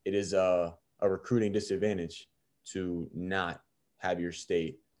think it is a recruiting disadvantage to not have your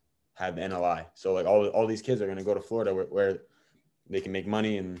state have the NLI. So like all these kids are going to go to Florida where they can make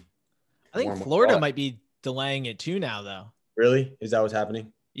money. And I think Florida might be delaying it too now though. Really? Is that what's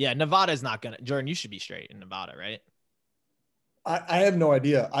happening? Yeah. Nevada's not going to. Jordan, you should be straight in Nevada, right? I have no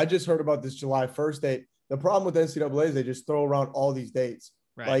idea. I just heard about this July 1st date. The problem with NCAA is they just throw around all these dates.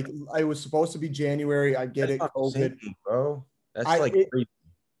 Right. Like it was supposed to be January. I get it. COVID, bro. That's crazy.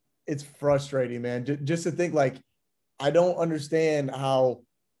 It's frustrating, man. Just to think like, I don't understand how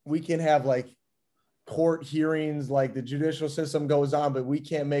we can have like court hearings, like the judicial system goes on, but we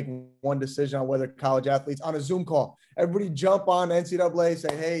can't make one decision on whether college athletes on a Zoom call. Everybody jump on NCAA,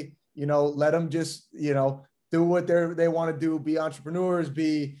 say, hey, let them just, do what they want to do, be entrepreneurs,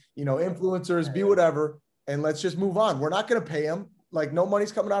 be, influencers, be whatever. And let's just move on. We're not going to pay them. Like, no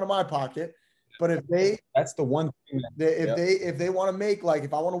money's coming out of my pocket. But that's the one thing if they want to make, like,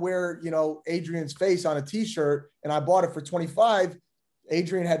 if I want to wear, Adrian's face on a t-shirt and I bought it for 25,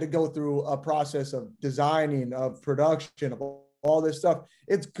 Adrian had to go through a process of designing, of production, of all this stuff.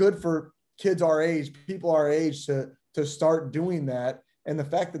 It's good for kids our age, people our age to start doing that. And the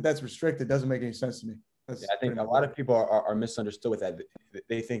fact that that's restricted doesn't make any sense to me. I think a lot of people are misunderstood with that.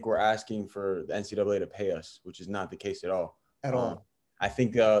 They think we're asking for the NCAA to pay us, which is not the case at all. I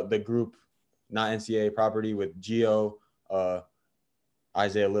think the group, not NCAA property, with Gio,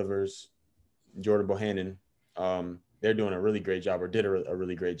 Isaiah Livers, Jordan Bohannon, they're doing a really great job, or did a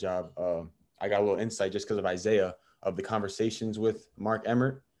really great job. I got a little insight just because of Isaiah, of the conversations with Mark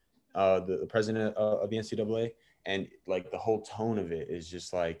Emmert, the president of the NCAA, and like the whole tone of it is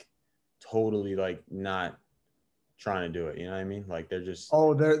just like totally like not trying to do it. You know what I mean? Like they're just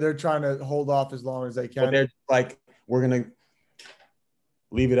they're trying to hold off as long as they can. But they're like, we're gonna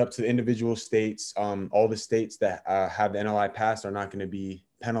leave it up to the individual states. All the states that have the NLI pass are not going to be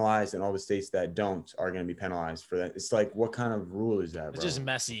penalized, and all the states that don't are going to be penalized for that. It's like, what kind of rule is that, bro? It's just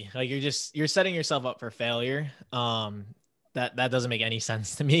messy. Like you're setting yourself up for failure. That doesn't make any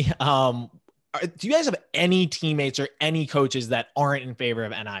sense to me. Do you guys have any teammates or any coaches that aren't in favor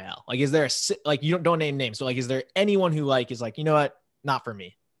of NIL? Like, is there like, you don't name names. So like, is there anyone who like, is like, you know what? Not for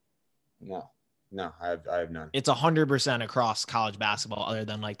me. No, I have none. It's 100% across college basketball, other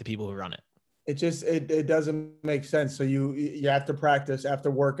than like the people who run it. It just, it doesn't make sense. So you have to practice after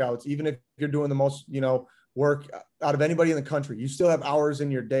workouts, even if you're doing the most, work out of anybody in the country, you still have hours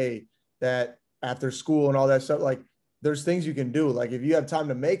in your day that after school and all that stuff, like there's things you can do. Like if you have time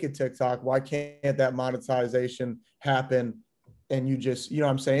to make a TikTok, why can't that monetization happen? And you just, what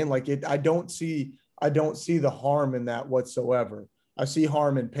I'm saying? Like I don't see the harm in that whatsoever. I see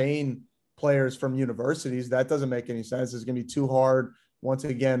harm in paying players from universities. That doesn't make any sense. It's going to be too hard. Once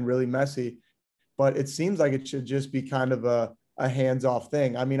again, really messy. But it seems like it should just be kind of a hands-off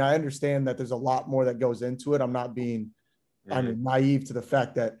thing. I mean, I understand that there's a lot more that goes into it. I'm not being naive to the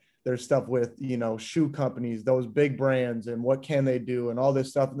fact that there's stuff with, shoe companies, those big brands, and what can they do and all this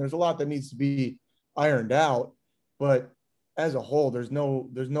stuff. And there's a lot that needs to be ironed out. But as a whole, there's no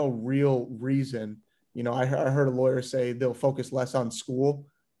real reason. I heard a lawyer say they'll focus less on school,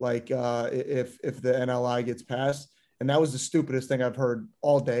 like if the NLI gets passed. And that was the stupidest thing I've heard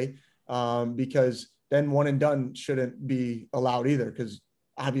all day, because then one and done shouldn't be allowed either, because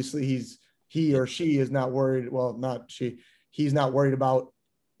obviously he or she is not worried. Well, not she. He's not worried about,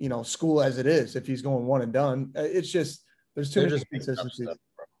 school as it is if he's going one and done. It's just, there's too many inconsistencies.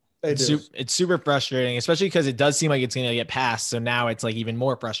 It's super frustrating, especially because it does seem like it's going to get passed. So now it's like even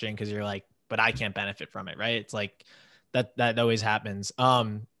more frustrating because you're like, but I can't benefit from it, right? It's like that always happens.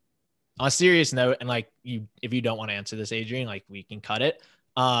 On a serious note, and like if you don't want to answer this, Adrian, like we can cut it.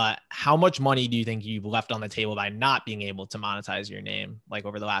 How much money do you think you've left on the table by not being able to monetize your name, like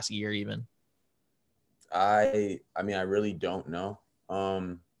over the last year even? I mean, I really don't know.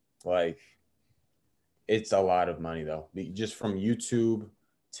 Like it's a lot of money though, just from YouTube,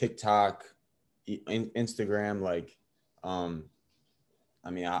 TikTok, Instagram. Like, I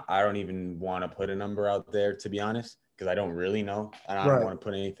mean, I don't even want to put a number out there, to be honest, because I don't really know. And I don't want to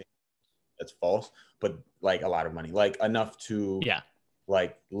put anything that's false, but like a lot of money, like enough to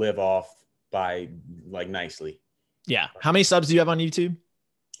like live off by like nicely. Yeah. How many subs do you have on YouTube?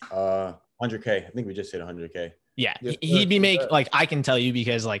 100K. I think we just hit 100K. Yeah. He'd be making, like, I can tell you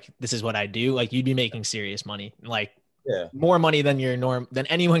because like, this is what I do. Like you'd be making serious money, like more money than than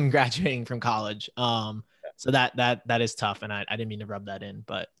anyone graduating from college. So that is tough. And I didn't mean to rub that in,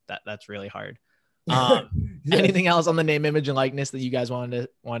 but that's really hard. Anything else on the name, image, and likeness that you guys wanted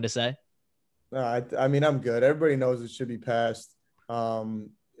to say? No, I mean, I'm good. Everybody knows it should be passed.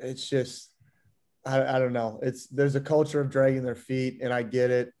 It's just, I don't know. There's a culture of dragging their feet, and I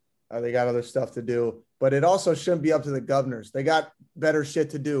get it. They got other stuff to do, but it also shouldn't be up to the governors. They got better shit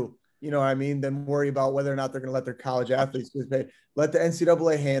to do, you know what I mean, than worry about whether or not they're going to let their college athletes get paid. Let the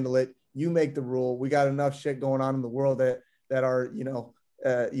NCAA handle it. You make the rule. We got enough shit going on in the world that our,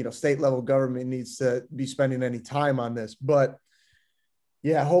 state level government needs to be spending any time on this. But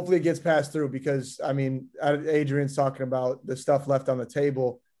yeah, hopefully it gets passed through, because I mean, Adrian's talking about the stuff left on the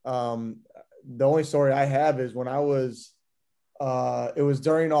table. The only story I have is when I was, it was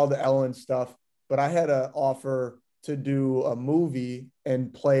during all the Ellen stuff, but I had an offer to do a movie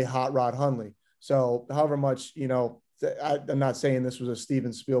and play Hot Rod Hundley. So however much, I'm not saying this was a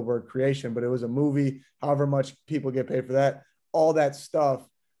Steven Spielberg creation, but it was a movie, however much people get paid for that, all that stuff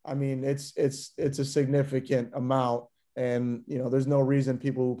I mean, it's a significant amount, and there's no reason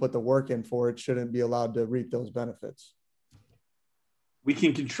people who put the work in for it shouldn't be allowed to reap those benefits. We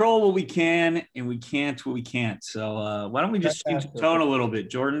can control what we can, and we can't what we can't. So why don't we just change the tone a little bit,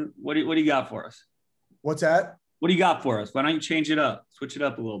 Jordan? What do you got for us? What's that? What do you got for us? Why don't you change it up, switch it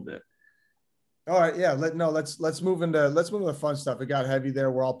up a little bit? All right, yeah. Let's move into the fun stuff. It got heavy there.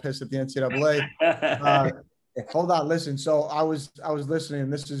 We're all pissed at the NCAA. Hold on, listen. So I was listening.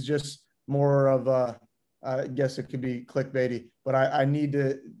 And this is just more of I guess it could be clickbaity, but I need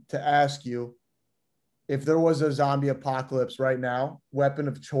to ask you, if there was a zombie apocalypse right now, weapon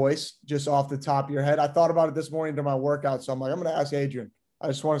of choice, just off the top of your head. I thought about it this morning during my workout, so I'm like, I'm going to ask Adrian. I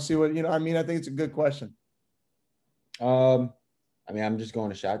just want to see what I mean, I think it's a good question. I mean, I'm just going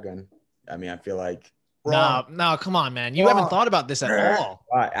to shotgun. I mean, I feel like no, come on, man. You haven't thought about this at all.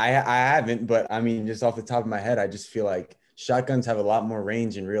 I haven't, but I mean, just off the top of my head, I just feel like shotguns have a lot more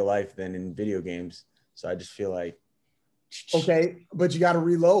range in real life than in video games. So I just feel like. Okay, but you got to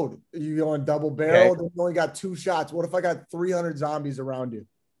reload. You go on double barrel. Okay. You only got 2 shots. What if I got 300 zombies around you?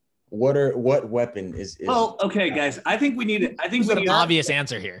 What weapon is? Oh, okay, guys. I think we need. An obvious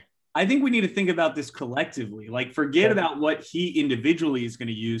answer here. I think we need to think about this collectively. Like, forget about what he individually is going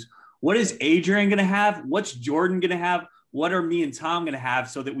to use. What is Adrian going to have? What's Jordan going to have? What are me and Tom going to have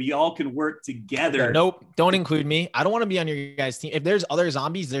so that we all can work together? Nope. Don't include me. I don't want to be on your guys' team. If there's other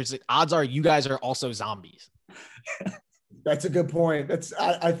zombies, there's odds are you guys are also zombies. That's a good point.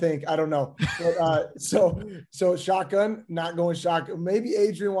 I think, I don't know. But, so shotgun, not going shotgun. Maybe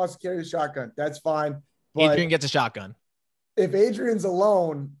Adrian wants to carry the shotgun. That's fine. But Adrian gets a shotgun. If Adrian's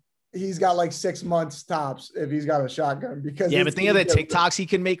alone, he's got like 6 months tops if he's got a shotgun. Because but think of the TikToks he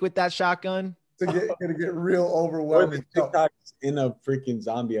can make with that shotgun. It's gonna get real overwhelming. TikToks in a freaking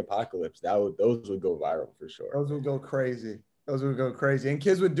zombie apocalypse, those would go viral for sure. Those would go crazy. And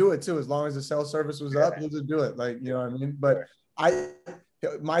kids would do it too, as long as the cell service was up. Kids would do it, like, you know what I mean. But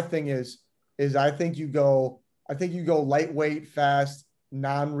my thing is I think you go lightweight, fast,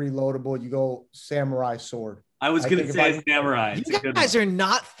 non-reloadable. You go samurai sword. I was gonna say samurai. You guys are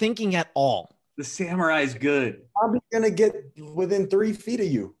not thinking at all. The samurai is good. I'm gonna get within 3 feet of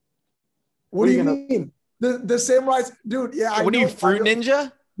you. What do you mean? The samurais, dude? Yeah. What are you, Fruit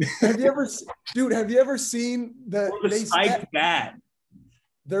Ninja? Have you ever seen the spiked bat?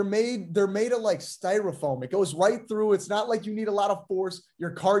 They're made of like styrofoam. It goes right through. It's not like you need a lot of force.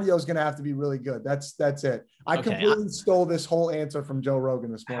 Your cardio is going to have to be really good. That's it. I completely stole this whole answer from Joe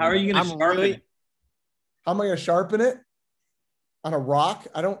Rogan this morning. How are you going to sharpen it? How am I going to sharpen it? On a rock?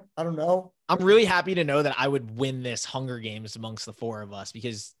 I don't know. I'm really happy to know that I would win this Hunger Games amongst the 4 of us,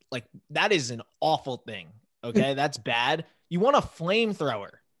 because like that is an awful thing. Okay. That's bad. You want a flamethrower.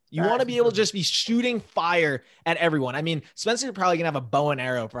 You want to be able to just be shooting fire at everyone. I mean, Spencer's probably going to have a bow and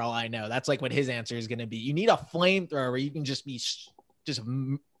arrow for all I know. That's like what his answer is going to be. You need a flamethrower where you can just be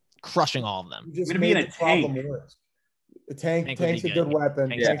crushing all of them. You're going to be in a tank. A tank's a good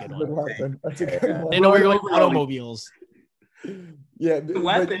weapon. Tank's a good weapon. That's a good one. They know we're going automobiles. Yeah. The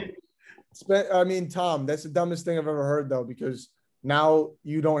weapon. I mean, Tom, that's the dumbest thing I've ever heard, though, because now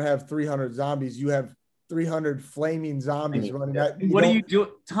you don't have 300 zombies. You have 300 flaming zombies running at you. What are you doing,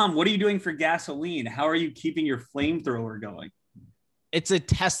 Tom? What are you doing for gasoline? How are you keeping your flamethrower going? It's a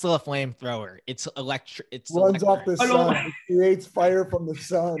Tesla flamethrower. It's electric. It runs off the sun. It creates fire from the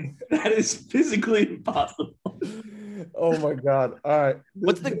sun. That is physically impossible. Oh my God! All right.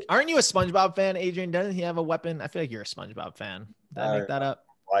 Aren't you a SpongeBob fan, Adrian? Doesn't he have a weapon? I feel like you're a SpongeBob fan. Did I make that up?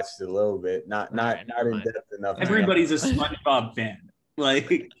 Watched it a little bit. Not in depth enough. Everybody's a SpongeBob fan.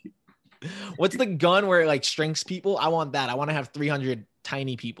 Like. What's the gun where it like shrinks people? I want that. I want to have 300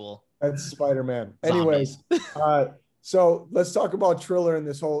 tiny people. That's Spider-Man. Anyways, so let's talk about Triller and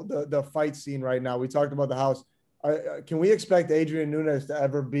this whole the fight scene right now. We talked about the house. Can we expect Adrian Nunes to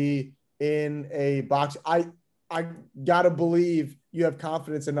ever be in a box? I gotta believe you have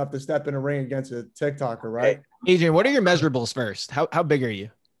confidence enough to step in a ring against a TikToker, right? Adrian, what are your measurables first? How big are you?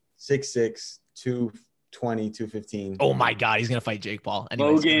 6'6", 220, 215. Oh my God, he's gonna fight Jake Paul.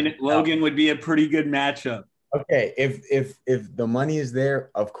 Anyways, Logan would be a pretty good matchup. Okay, if the money is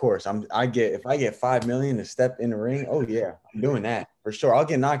there, of course. If I get $5 million to step in the ring, oh yeah, I'm doing that for sure. I'll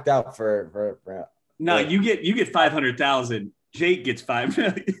get knocked out for No, you get 500,000. Jake gets 5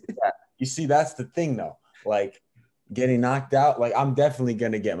 million. Yeah. You see, that's the thing though. Like getting knocked out, like I'm definitely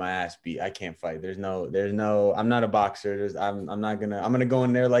gonna get my ass beat. I can't fight. There's no. I'm not a boxer. I'm gonna go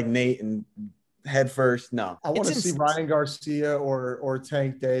in there like Nate and head first. No, I want to see Ryan Garcia or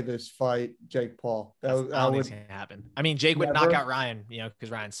Tank Davis fight Jake Paul. That would happen. I mean, Jake would knock out Ryan, because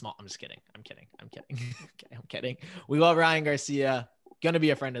Ryan's small. I'm just kidding. I'm kidding. Okay, I'm kidding. We love Ryan Garcia. gonna be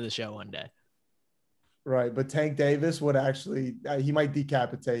a friend of the show one day. Right, but Tank Davis would actually he might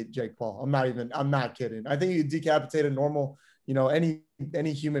decapitate Jake Paul. I'm not kidding. I think you decapitate a normal, any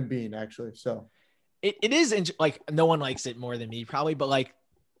human being actually. So it is like no one likes it more than me probably, but like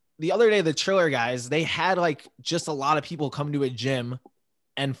the other day the Triller guys, they had like just a lot of people come to a gym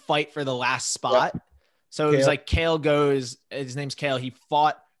and fight for the last spot. Yep. So it was like Kale goes, his name's Kale. He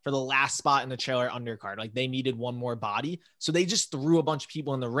fought for the last spot in the Triller undercard. Like they needed one more body. So they just threw a bunch of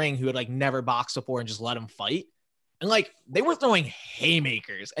people in the ring who had like never boxed before and just let them fight. And like, they were throwing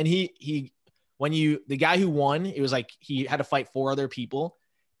haymakers. And the guy who won, it was like, he had to fight 4 other people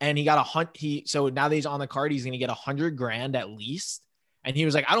and he got so now that he's on the card, he's going to get $100,000 at least. And he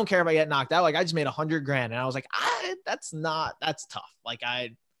was like, I don't care if I get knocked out. Like I just made $100,000. And I was like, that's tough. Like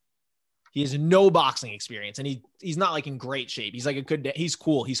he has no boxing experience and he's not like in great shape. He's like he's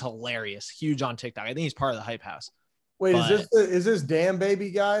cool. He's hilarious. Huge on TikTok. I think he's part of the Hype House. Wait, is this Damn Baby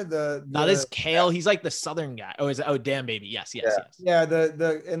guy? No, this is Kale. He's like the Southern guy. Damn Baby. Yes. Yeah.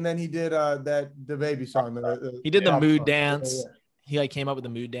 And then he did the baby song. He did the mood dance. Yeah. He like came up with the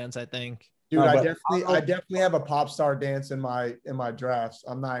mood dance, I think. Dude, I definitely have a pop star dance in my drafts.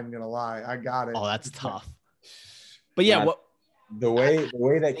 I'm not even gonna lie. I got it. Oh, that's tough. But yeah, the way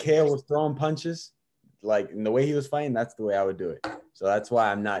that Kale was throwing punches, like in the way he was fighting, that's the way I would do it. So that's why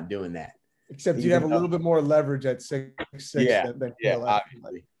I'm not doing that. Except you have a little bit more leverage at 6'6". Than Kale,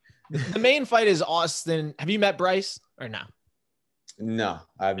 obviously. The main fight is Austin. Have you met Bryce or no? No,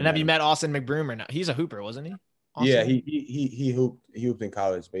 I haven't. And have you met Austin McBroom or not? He's a hooper, wasn't he? Austin? Yeah, he hooped in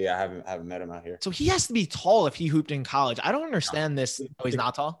college, but yeah, I haven't met him out here. So he has to be tall if he hooped in college. I don't understand this. Oh, he's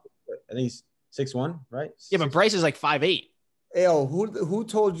not tall? I think he's 6'1", right? Yeah, but Bryce is like 5'8". Ayo, who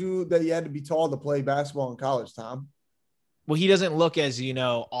told you that you had to be tall to play basketball in college, Tom? Well, he doesn't look as,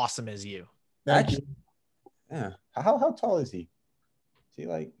 awesome as you. Actually, yeah. How tall is he?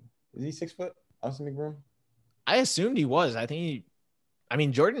 Is he 6 foot? Austin McBroom? I assumed he was.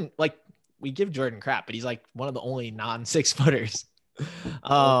 Jordan, like we give Jordan crap, but he's like one of the only non-6 footers,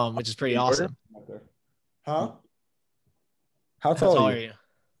 which is pretty awesome. Huh? How tall are you?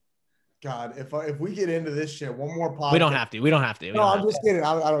 God, if we get into this shit, one more podcast. We don't have to. No, I'm just kidding.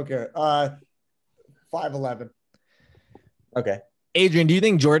 I don't care. 5'11". Okay. Adrian, do you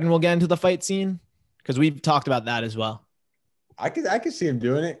think Jordan will get into the fight scene? Because we've talked about that as well. I could see him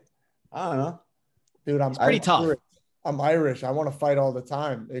doing it. I don't know. Dude, I'm pretty tough. I'm Irish. I want to fight all the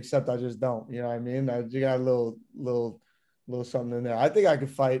time, except I just don't. You know what I mean? You got a little something in there. I think I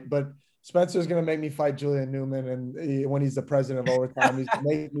could fight, but Spencer's going to make me fight Julian Newman. And when he's the president of overtime, he's going to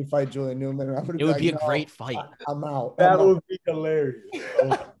make me fight Julian Newman. And I'm gonna it would be a great fight. I'm out. That would be hilarious.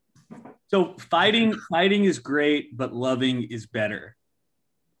 So fighting is great, but loving is better.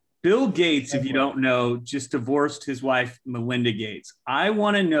 Bill Gates, if you don't know, just divorced his wife, Melinda Gates. I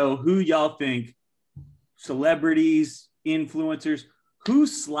want to know who y'all think, celebrities, influencers,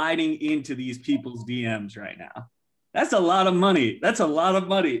 who's sliding into these people's DMs right now? That's a lot of money.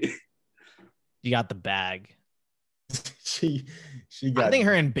 You got the bag. she got. I think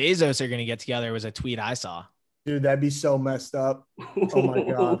her and Bezos are going to get together. Was a tweet I saw. Dude, that'd be so messed up. Oh my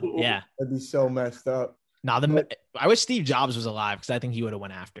god. Yeah, that'd be so messed up. I wish Steve Jobs was alive because I think he would have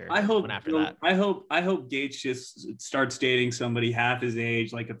went after. I hope that. I hope Gates just starts dating somebody half his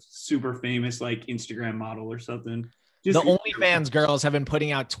age, like a super famous like Instagram model or something. The OnlyFans girls have been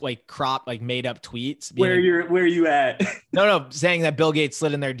putting out made up tweets. Where you at? No, saying that Bill Gates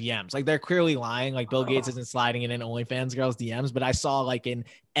slid in their DMs. Like they're clearly lying. Like Bill Gates isn't sliding in OnlyFans girls DMs, but I saw like an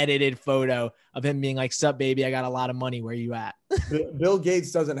edited photo of him being like, "Sup, baby, I got a lot of money. Where you at?" Bill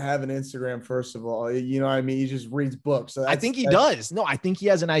Gates doesn't have an Instagram, first of all. You know what I mean? He just reads books. So I think he does. No, I think he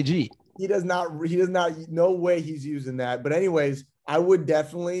has an IG. He does not. No way he's using that. But anyways, I would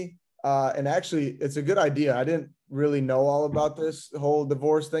definitely. And actually, it's a good idea. I didn't really know all about this whole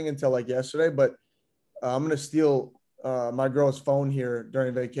divorce thing until like yesterday, but I'm going to steal my girl's phone here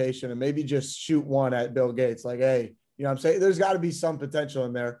during vacation and maybe just shoot one at Bill Gates. Like, hey, you know what I'm saying? There's got to be some potential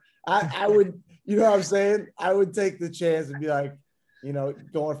in there. I would, you know what I'm saying? I would take the chance and be like,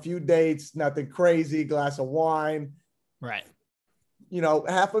 go on a few dates, nothing crazy, glass of wine. Right.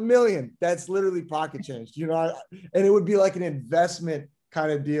 $500,000. That's literally pocket change, and it would be like an investment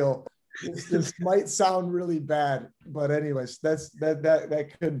kind of deal. This might sound really bad, but anyways, that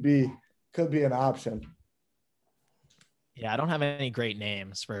could be an option. Yeah, I don't have any great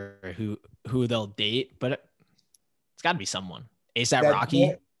names for who they'll date, but it's got to be someone. ASAP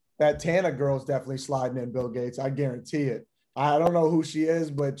Rocky. That Tana girl's definitely sliding in Bill Gates. I guarantee it. I don't know who she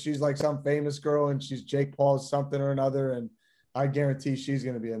is, but she's like some famous girl, and she's Jake Paul's something or another, and I guarantee she's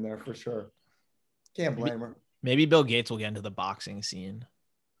going to be in there for sure. Can't blame her. Maybe Bill Gates will get into the boxing scene.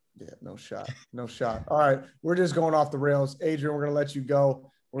 Yeah, no shot. No shot. All right. We're just going off the rails. Adrian, we're going to let you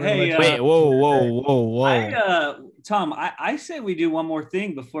go. Wait, whoa. Tom, I say we do one more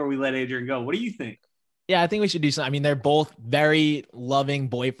thing before we let Adrian go. What do you think? Yeah, I think we should do something. I mean, they're both very loving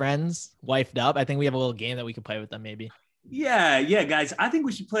boyfriends, wifed up. I think we have a little game that we could play with them, maybe. Yeah, guys. I think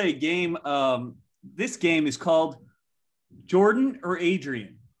we should play a game. This game is called Jordan or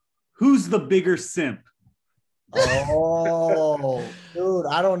Adrian. Who's the bigger simp? Oh, dude,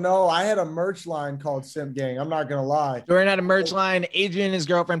 I don't know. I had a merch line called Simp Gang. I'm not going to lie. Jordan had a merch line. Adrian and his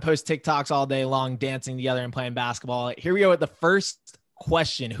girlfriend post TikToks all day long, dancing together and playing basketball. Here we go with the first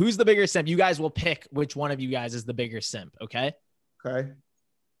question. Who's the bigger simp? You guys will pick which one of you guys is the bigger simp. Okay. Okay.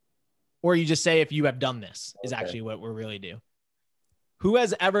 Or you just say if you have done this is actually what we're really do. Who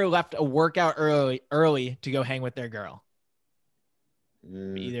has ever left a workout early to go hang with their girl?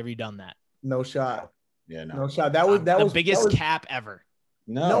 Either of you done that? No shot. Yeah, no shot. That was the biggest cap ever.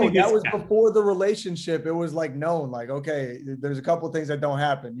 No, that was before the relationship. It was like known, like, okay, there's a couple of things that don't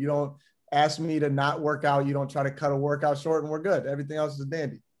happen. You don't ask me to not work out. You don't try to cut a workout short and we're good. Everything else is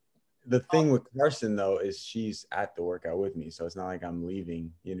dandy. The thing with Carson, though, is she's at the workout with me. So it's not like I'm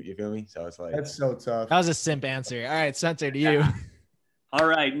leaving. You feel me? So it's like. That's so tough. That was a simp answer. All right, Spencer, to you. All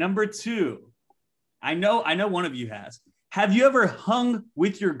right, number 2. I know one of you has. Have you ever hung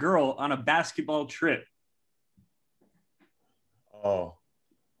with your girl on a basketball trip? Oh.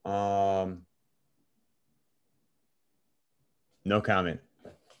 No comment.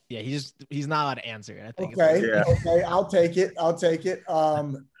 Yeah, he's not allowed to answer it. I think. Okay, I'll take it.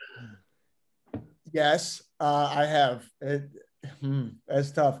 Yes, I have.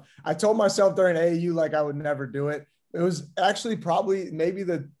 That's tough. I told myself during AAU like I would never do it. It was actually probably maybe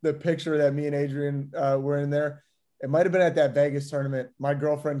the picture that me and Adrian were in there. It might have been at that Vegas tournament. My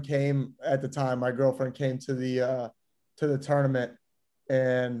girlfriend came at the time. My girlfriend came to the tournament,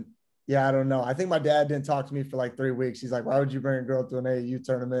 and yeah, I don't know. I think my dad didn't talk to me for like 3 weeks. He's like, "Why would you bring a girl to an AAU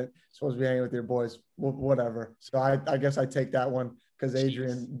tournament? You're supposed to be hanging with your boys, whatever." So I guess I take that one because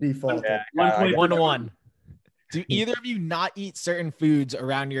Adrian defaulted. 1-1. Do either of you not eat certain foods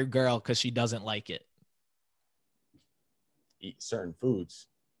around your girl because she doesn't like it? Eat certain foods.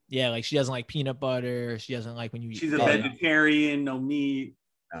 Yeah, like she doesn't like peanut butter. She doesn't like when you eat. She's a vegetarian, no meat.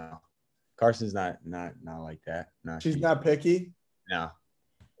 No, Carson's not like that. No, she's not picky. No.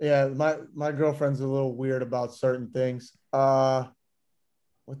 Yeah, my girlfriend's a little weird about certain things. What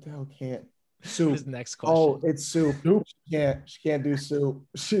the hell can't soup? His next question. Oh, it's soup. She can't do soup.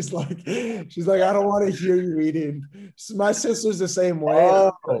 She's like, I don't want to hear you eating. My sister's the same way.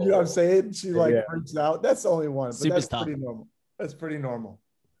 Oh. You know what I'm saying? She freaks out. That's the only one. But soup that's is tough. pretty normal. That's pretty normal.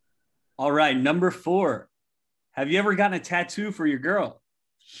 All right, number 4. Have you ever gotten a tattoo for your girl?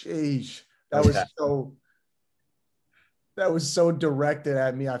 Sheesh. That was so directed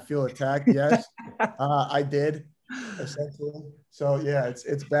at me. I feel attacked. Yes, I did, essentially. So yeah,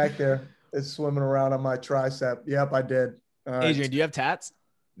 it's back there. It's swimming around on my tricep. Yep, I did. Adrian, do you have tats?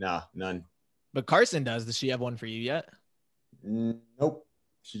 No, none. But Carson does. Does she have one for you yet? Nope.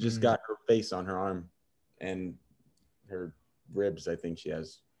 She just got her face on her arm and her ribs. I think she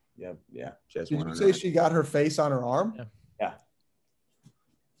has. Yeah. She has one. Did you say she got her face on her arm? Yeah.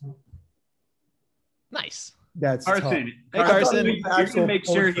 Nice. That's Carson. Hey, Carson. You can make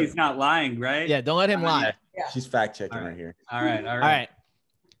sure he's not lying, right? Yeah, don't let him lie. Yeah. She's fact checking right here. All right.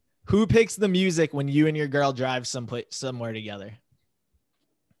 Who picks the music when you and your girl drive somewhere together?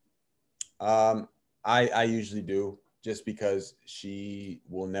 I usually do, just because she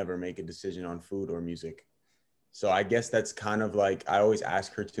will never make a decision on food or music. So I guess that's kind of like, I always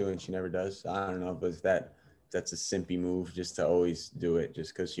ask her to, and she never does. I don't know if that's a simpy move just to always do it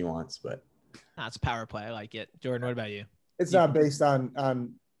just because she wants, but. It's a power play. I like it. Jordan, what about you? It's not based on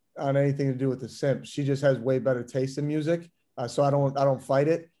anything to do with the simp. She just has way better taste in music. So I don't fight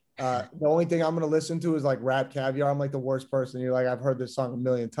it. The only thing I'm going to listen to is like Rap Caviar. I'm like the worst person. You're like, I've heard this song a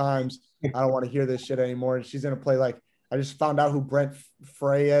million times. I don't want to hear this shit anymore. And she's going to play like, I just found out who Brent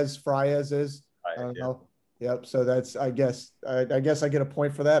Frias is. I don't know. Yep. So that's, I guess I get a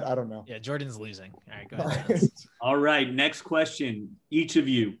point for that. I don't know. Yeah. Jordan's losing. All right. Go ahead. All right. Next question. Each of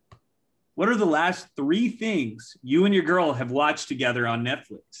you. What are the last 3 things you and your girl have watched together on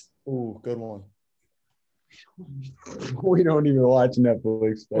Netflix? Ooh, good one. We don't even watch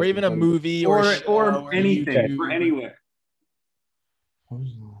Netflix. Or even a movie or anything or anywhere.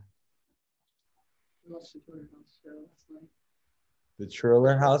 The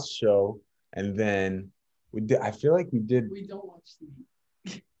Trailer House Show, and then we did. I feel like we did. We don't watch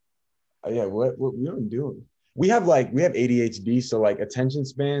TV. Yeah, what we don't do. We have ADHD, so like attention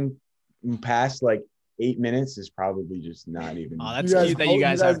span past like 8 minutes is probably just not even. Oh, that's cute that you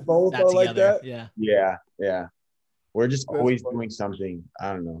guys are both that are like together. that? Yeah. Yeah. We're just That's always funny. doing something.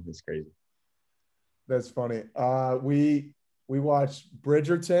 I don't know. It's crazy. That's funny. We watched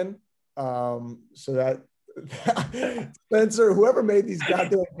Bridgerton. So that Spencer, whoever made these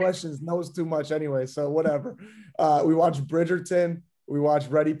goddamn questions knows too much anyway. So whatever. We watched Bridgerton. We watched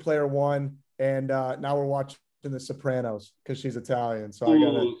Ready Player One, and now we're watching The Sopranos because she's Italian. So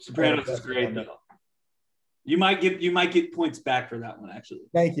Sopranos is great though. You might get points back for that one actually.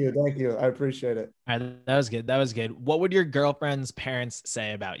 Thank you. I appreciate it. All right, that was good. What would your girlfriend's parents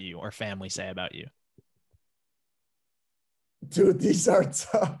say about you or family say about you? Dude, these are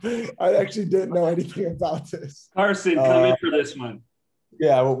tough. I actually didn't know anything about this. Carson, come in for this one.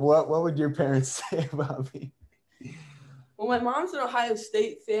 Yeah. What would your parents say about me? Well, my mom's an Ohio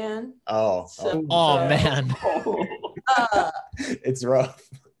State fan. Oh, Man. It's rough.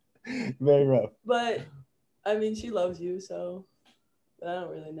 Very rough. But I mean, she loves you, so but I don't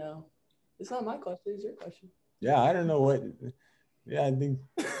really know. It's not my question, it's your question. Yeah, I don't know what. Yeah, I think.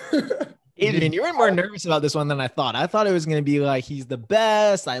 Adrian, you were more nervous about this one than I thought. I thought it was going to be like, he's the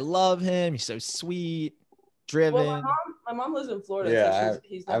best. I love him. He's so sweet, driven. Well, my mom lives in Florida. Yeah, so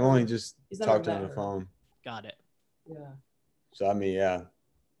I've only just he's never talked to him on met the her. phone. Got it. Yeah. So I mean, yeah.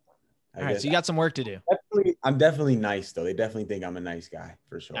 All right, so you got some work to do. I'm definitely nice though. They definitely think I'm a nice guy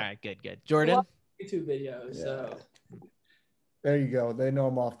for sure. All right, good. Jordan? YouTube videos, so There you go. They know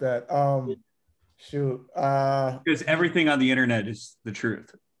I'm off that. Shoot. Because everything on the internet is the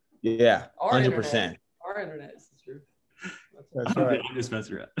truth. Yeah, Our 100%. our internet is the truth. That's right. I'm just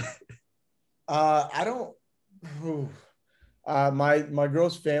messing around. I don't. My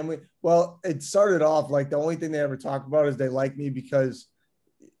girl's family. Well, it started off like the only thing they ever talk about is they like me because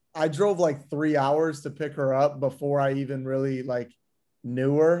I drove like 3 hours to pick her up before I even really like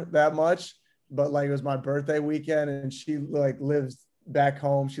knew her that much. But like it was my birthday weekend, and she like lives back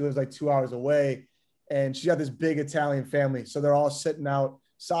home. She lives like 2 hours away, and she got this big Italian family, so they're all sitting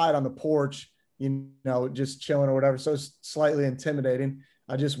outside on the porch, just chilling or whatever. So it's slightly intimidating.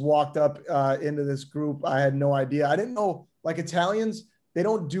 I just walked up into this group. I had no idea. I didn't know like Italians, they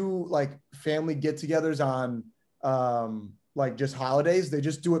don't do like family get-togethers on like just holidays. They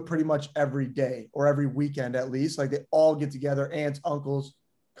just do it pretty much every day or every weekend at least. Like they all get together, aunts, uncles,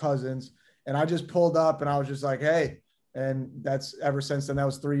 cousins. And I just pulled up and I was just like, hey, and that's ever since then. That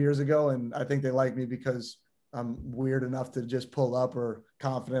was 3 years ago. And I think they like me because I'm weird enough to just pull up or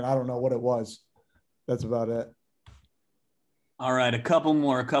confident. I don't know what it was. That's about it. All right, a couple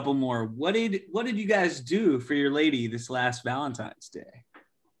more. What did you guys do for your lady this last Valentine's Day?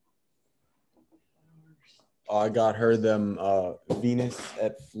 I got her them Venus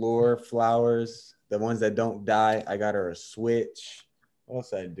at Floor flowers, the ones that don't die. I got her a Switch. What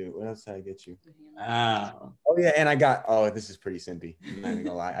else did I do? What else did I get you? Oh, Yeah, and I got, this is pretty simpy. I'm not even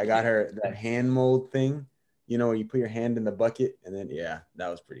gonna lie. I got her that hand mold thing. You put your hand in the bucket, and then that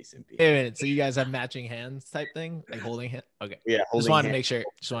was pretty simpy. Wait a minute. So you guys have matching hands type thing, like holding hand. Okay. Yeah, Just wanted to make sure.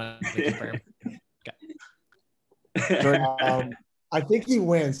 Just wanted to confirm. Okay. Jordan. I think he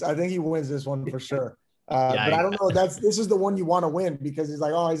wins. I think he wins this one for sure. But I don't know. This is the one you want to win because he's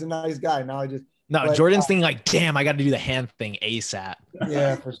like, oh, he's a nice guy. Now Jordan's thinking like, damn, I got to do the hand thing ASAP.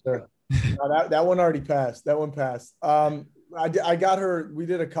 Yeah, for sure. No, that one already passed. That one passed. I got her. We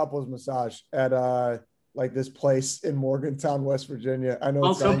did a couples massage at like this place in Morgantown, West Virginia. I know.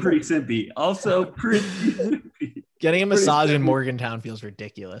 Also pretty simpy. Getting a massage in Morgantown feels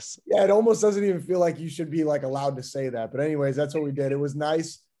ridiculous. Yeah, it almost doesn't even feel like you should be like allowed to say that. But anyways, that's what we did. It was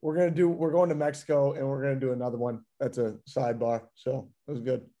nice. We're going to Mexico and we're gonna do another one. That's a sidebar. So it was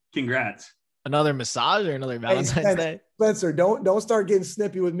good. Congrats. Another massage or another Valentine's Day? Spencer, don't start getting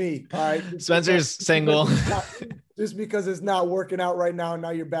snippy with me. All right. Spencer's single. Just because it's not working out right now, and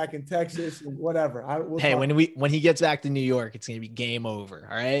now you're back in Texas and whatever. Hey, when he gets back to New York, it's gonna be game over.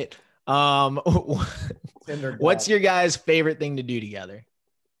 All right. What's your guys' favorite thing to do together?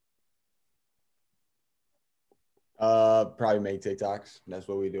 Probably make TikToks. That's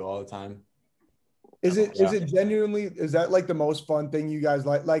what we do all the time. Is it genuinely? Is that like the most fun thing you guys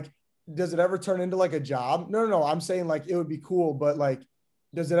like? Like, does it ever turn into like a job? No. I'm saying like it would be cool, but like,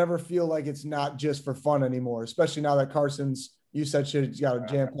 does it ever feel like it's not just for fun anymore? Especially now that you said he's got a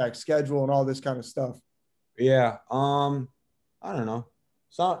jam-packed schedule and all this kind of stuff. Yeah. I don't know.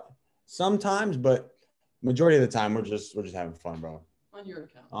 Sometimes, but majority of the time we're just having fun, bro. On your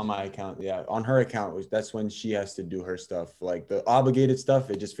account. On my account, yeah. On her account, that's when she has to do her stuff. Like the obligated stuff,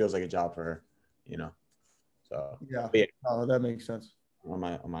 it just feels like a job for her, So yeah. Oh, that makes sense. On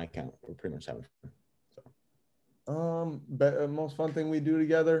my account, we're pretty much having fun. Most fun thing we do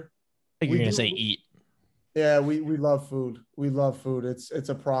together. I think you're gonna say eat. Yeah, we love food. We love food. It's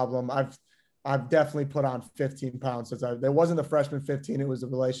a problem. I've definitely put on 15 pounds since there wasn't a freshman 15, it was a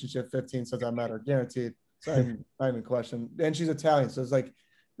relationship 15 since I met her. Guaranteed. It's not even a question. And she's Italian, so it's like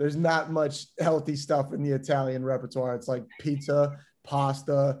there's not much healthy stuff in the Italian repertoire. It's like pizza,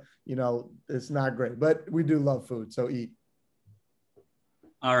 pasta, it's not great. But we do love food, so eat.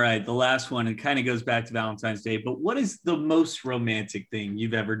 All right, the last one, it kind of goes back to Valentine's Day, but what is the most romantic thing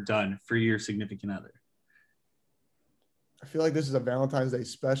you've ever done for your significant other? I feel like this is a Valentine's Day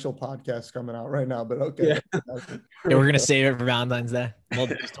special podcast coming out right now, but okay. Yeah, we're gonna save it for Valentine's Day. We'll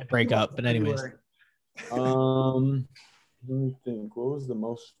just don't break up. But anyways, let me think. What was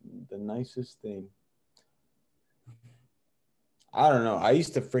the nicest thing? I don't know. I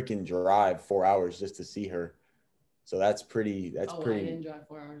used to freaking drive 4 hours just to see her. So that's pretty. I didn't drive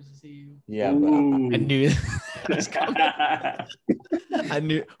 4 hours to see you. Yeah, but I knew that was coming. I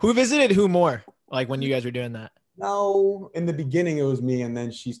knew. Who visited who more? Like when you guys were doing that? No, in the beginning it was me, and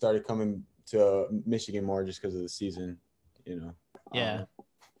then she started coming to Michigan more just because of the season, Yeah,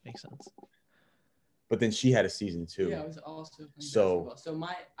 makes sense. But then she had a season too. Yeah, I was also playing basketball. So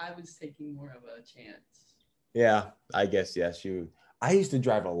I was taking more of a chance. Yeah, I guess I used to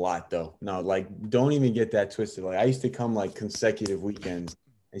drive a lot though. No, like don't even get that twisted. Like I used to come like consecutive weekends,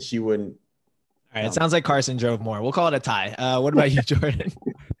 and she wouldn't. All right, it sounds like Carson drove more. We'll call it a tie. What about you, Jordan?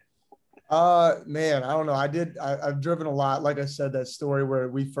 Man, I don't know. I've driven a lot. Like I said, that story where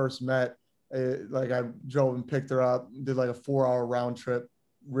we first met, like I drove and picked her up, did like a 4-hour round trip,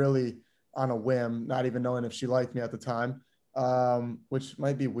 really on a whim, not even knowing if she liked me at the time, which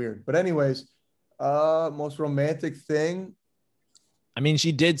might be weird. But anyways, most romantic thing. I mean,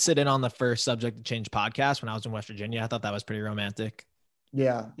 she did sit in on the first Subject to Change podcast when I was in West Virginia. I thought that was pretty romantic.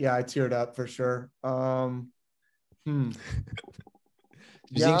 Yeah, I teared up for sure. Did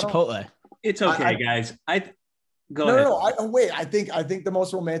you eat Chipotle? It's okay, guys. Go ahead. No. Wait. I think the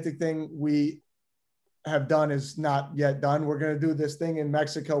most romantic thing we have done is not yet done. We're gonna do this thing in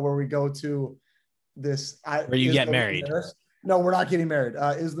Mexico where we go to this. Where you get married? No, we're not getting married.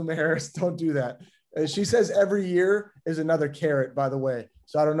 Isla Mujeres, don't do that. She says every year is another carrot. By the way,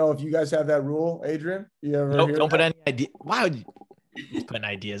 so I don't know if you guys have that rule, Adrian. You ever? Nope, don't put any idea. Why would you putting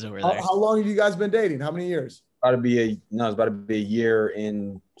ideas over there? How long have you guys been dating? How many years? It's about to be a year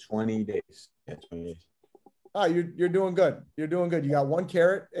in 20 days. Yeah, 20 days. Oh, you're doing good. You're doing good. You got 1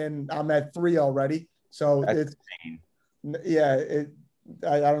 carrot, and I'm at 3 already. So That's insane.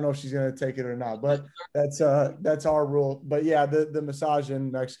 I don't know if she's gonna take it or not, but that's our rule. But yeah, the massage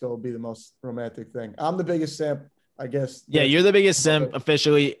in Mexico will be the most romantic thing. I'm the biggest simp, I guess. Yeah, you're the biggest simp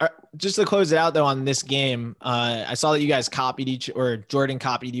officially. Just to close it out though on this game, I saw that you guys Jordan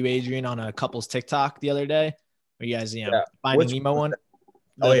copied you, Adrian, on a couple's TikTok the other day. Where you guys, finding Nemo one.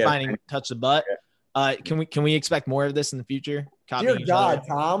 Finding touch the butt. Yeah. Can we expect more of this in the future? Dear God,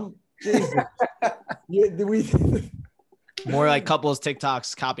 Tom. Jesus. More like couples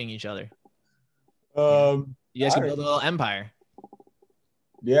TikToks copying each other. You guys can build a little empire.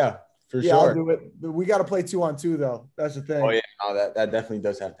 Yeah, for sure. I'll do it. We got to play 2-on-2 though. That's the thing. Oh yeah, no, that definitely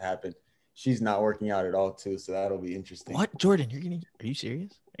does have to happen. She's not working out at all too, so that'll be interesting. What, Jordan? Are you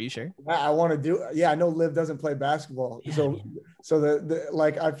serious? Are you sure? I want to do. Yeah, I know Liv doesn't play basketball, yeah, so the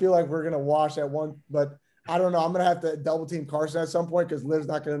like I feel like we're gonna wash at one, but I don't know. I'm gonna have to double team Carson at some point because Liv's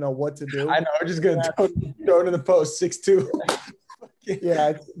not gonna know what to do. I know. We're just gonna throw it in the post 6'2".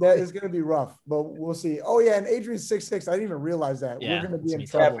 Yeah, that is gonna be rough, but we'll see. Oh yeah, and Adrian's 6'6". I didn't even realize that. Yeah, we're gonna be in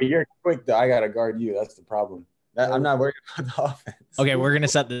trouble. Yeah, but you're quick though. I gotta guard you. That's the problem. I'm not worried about the offense. Okay, we're gonna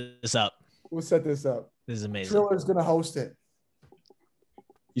set this up. We'll set this up. This is amazing. Triller's gonna host it.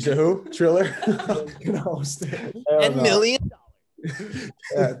 You said who? Triller? Gonna host it. $10 million.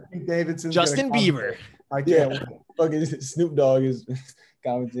 Yeah, Pete Davidson. Justin Bieber. I can't. Fucking Snoop Dogg is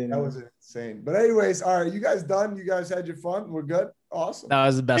commenting. That was insane. But anyways, all right, you guys done? You guys had your fun? We're good? Awesome. That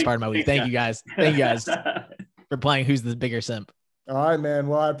was the best part of my week. Thank you guys. Thank you guys for playing Who's the Bigger Simp. All right, man.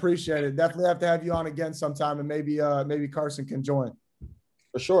 Well, I appreciate it. Definitely have to have you on again sometime, and maybe Carson can join.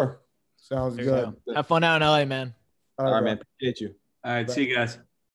 For sure. Sounds good. Have fun out in LA, man. All right, man. Appreciate you. All right, see you guys.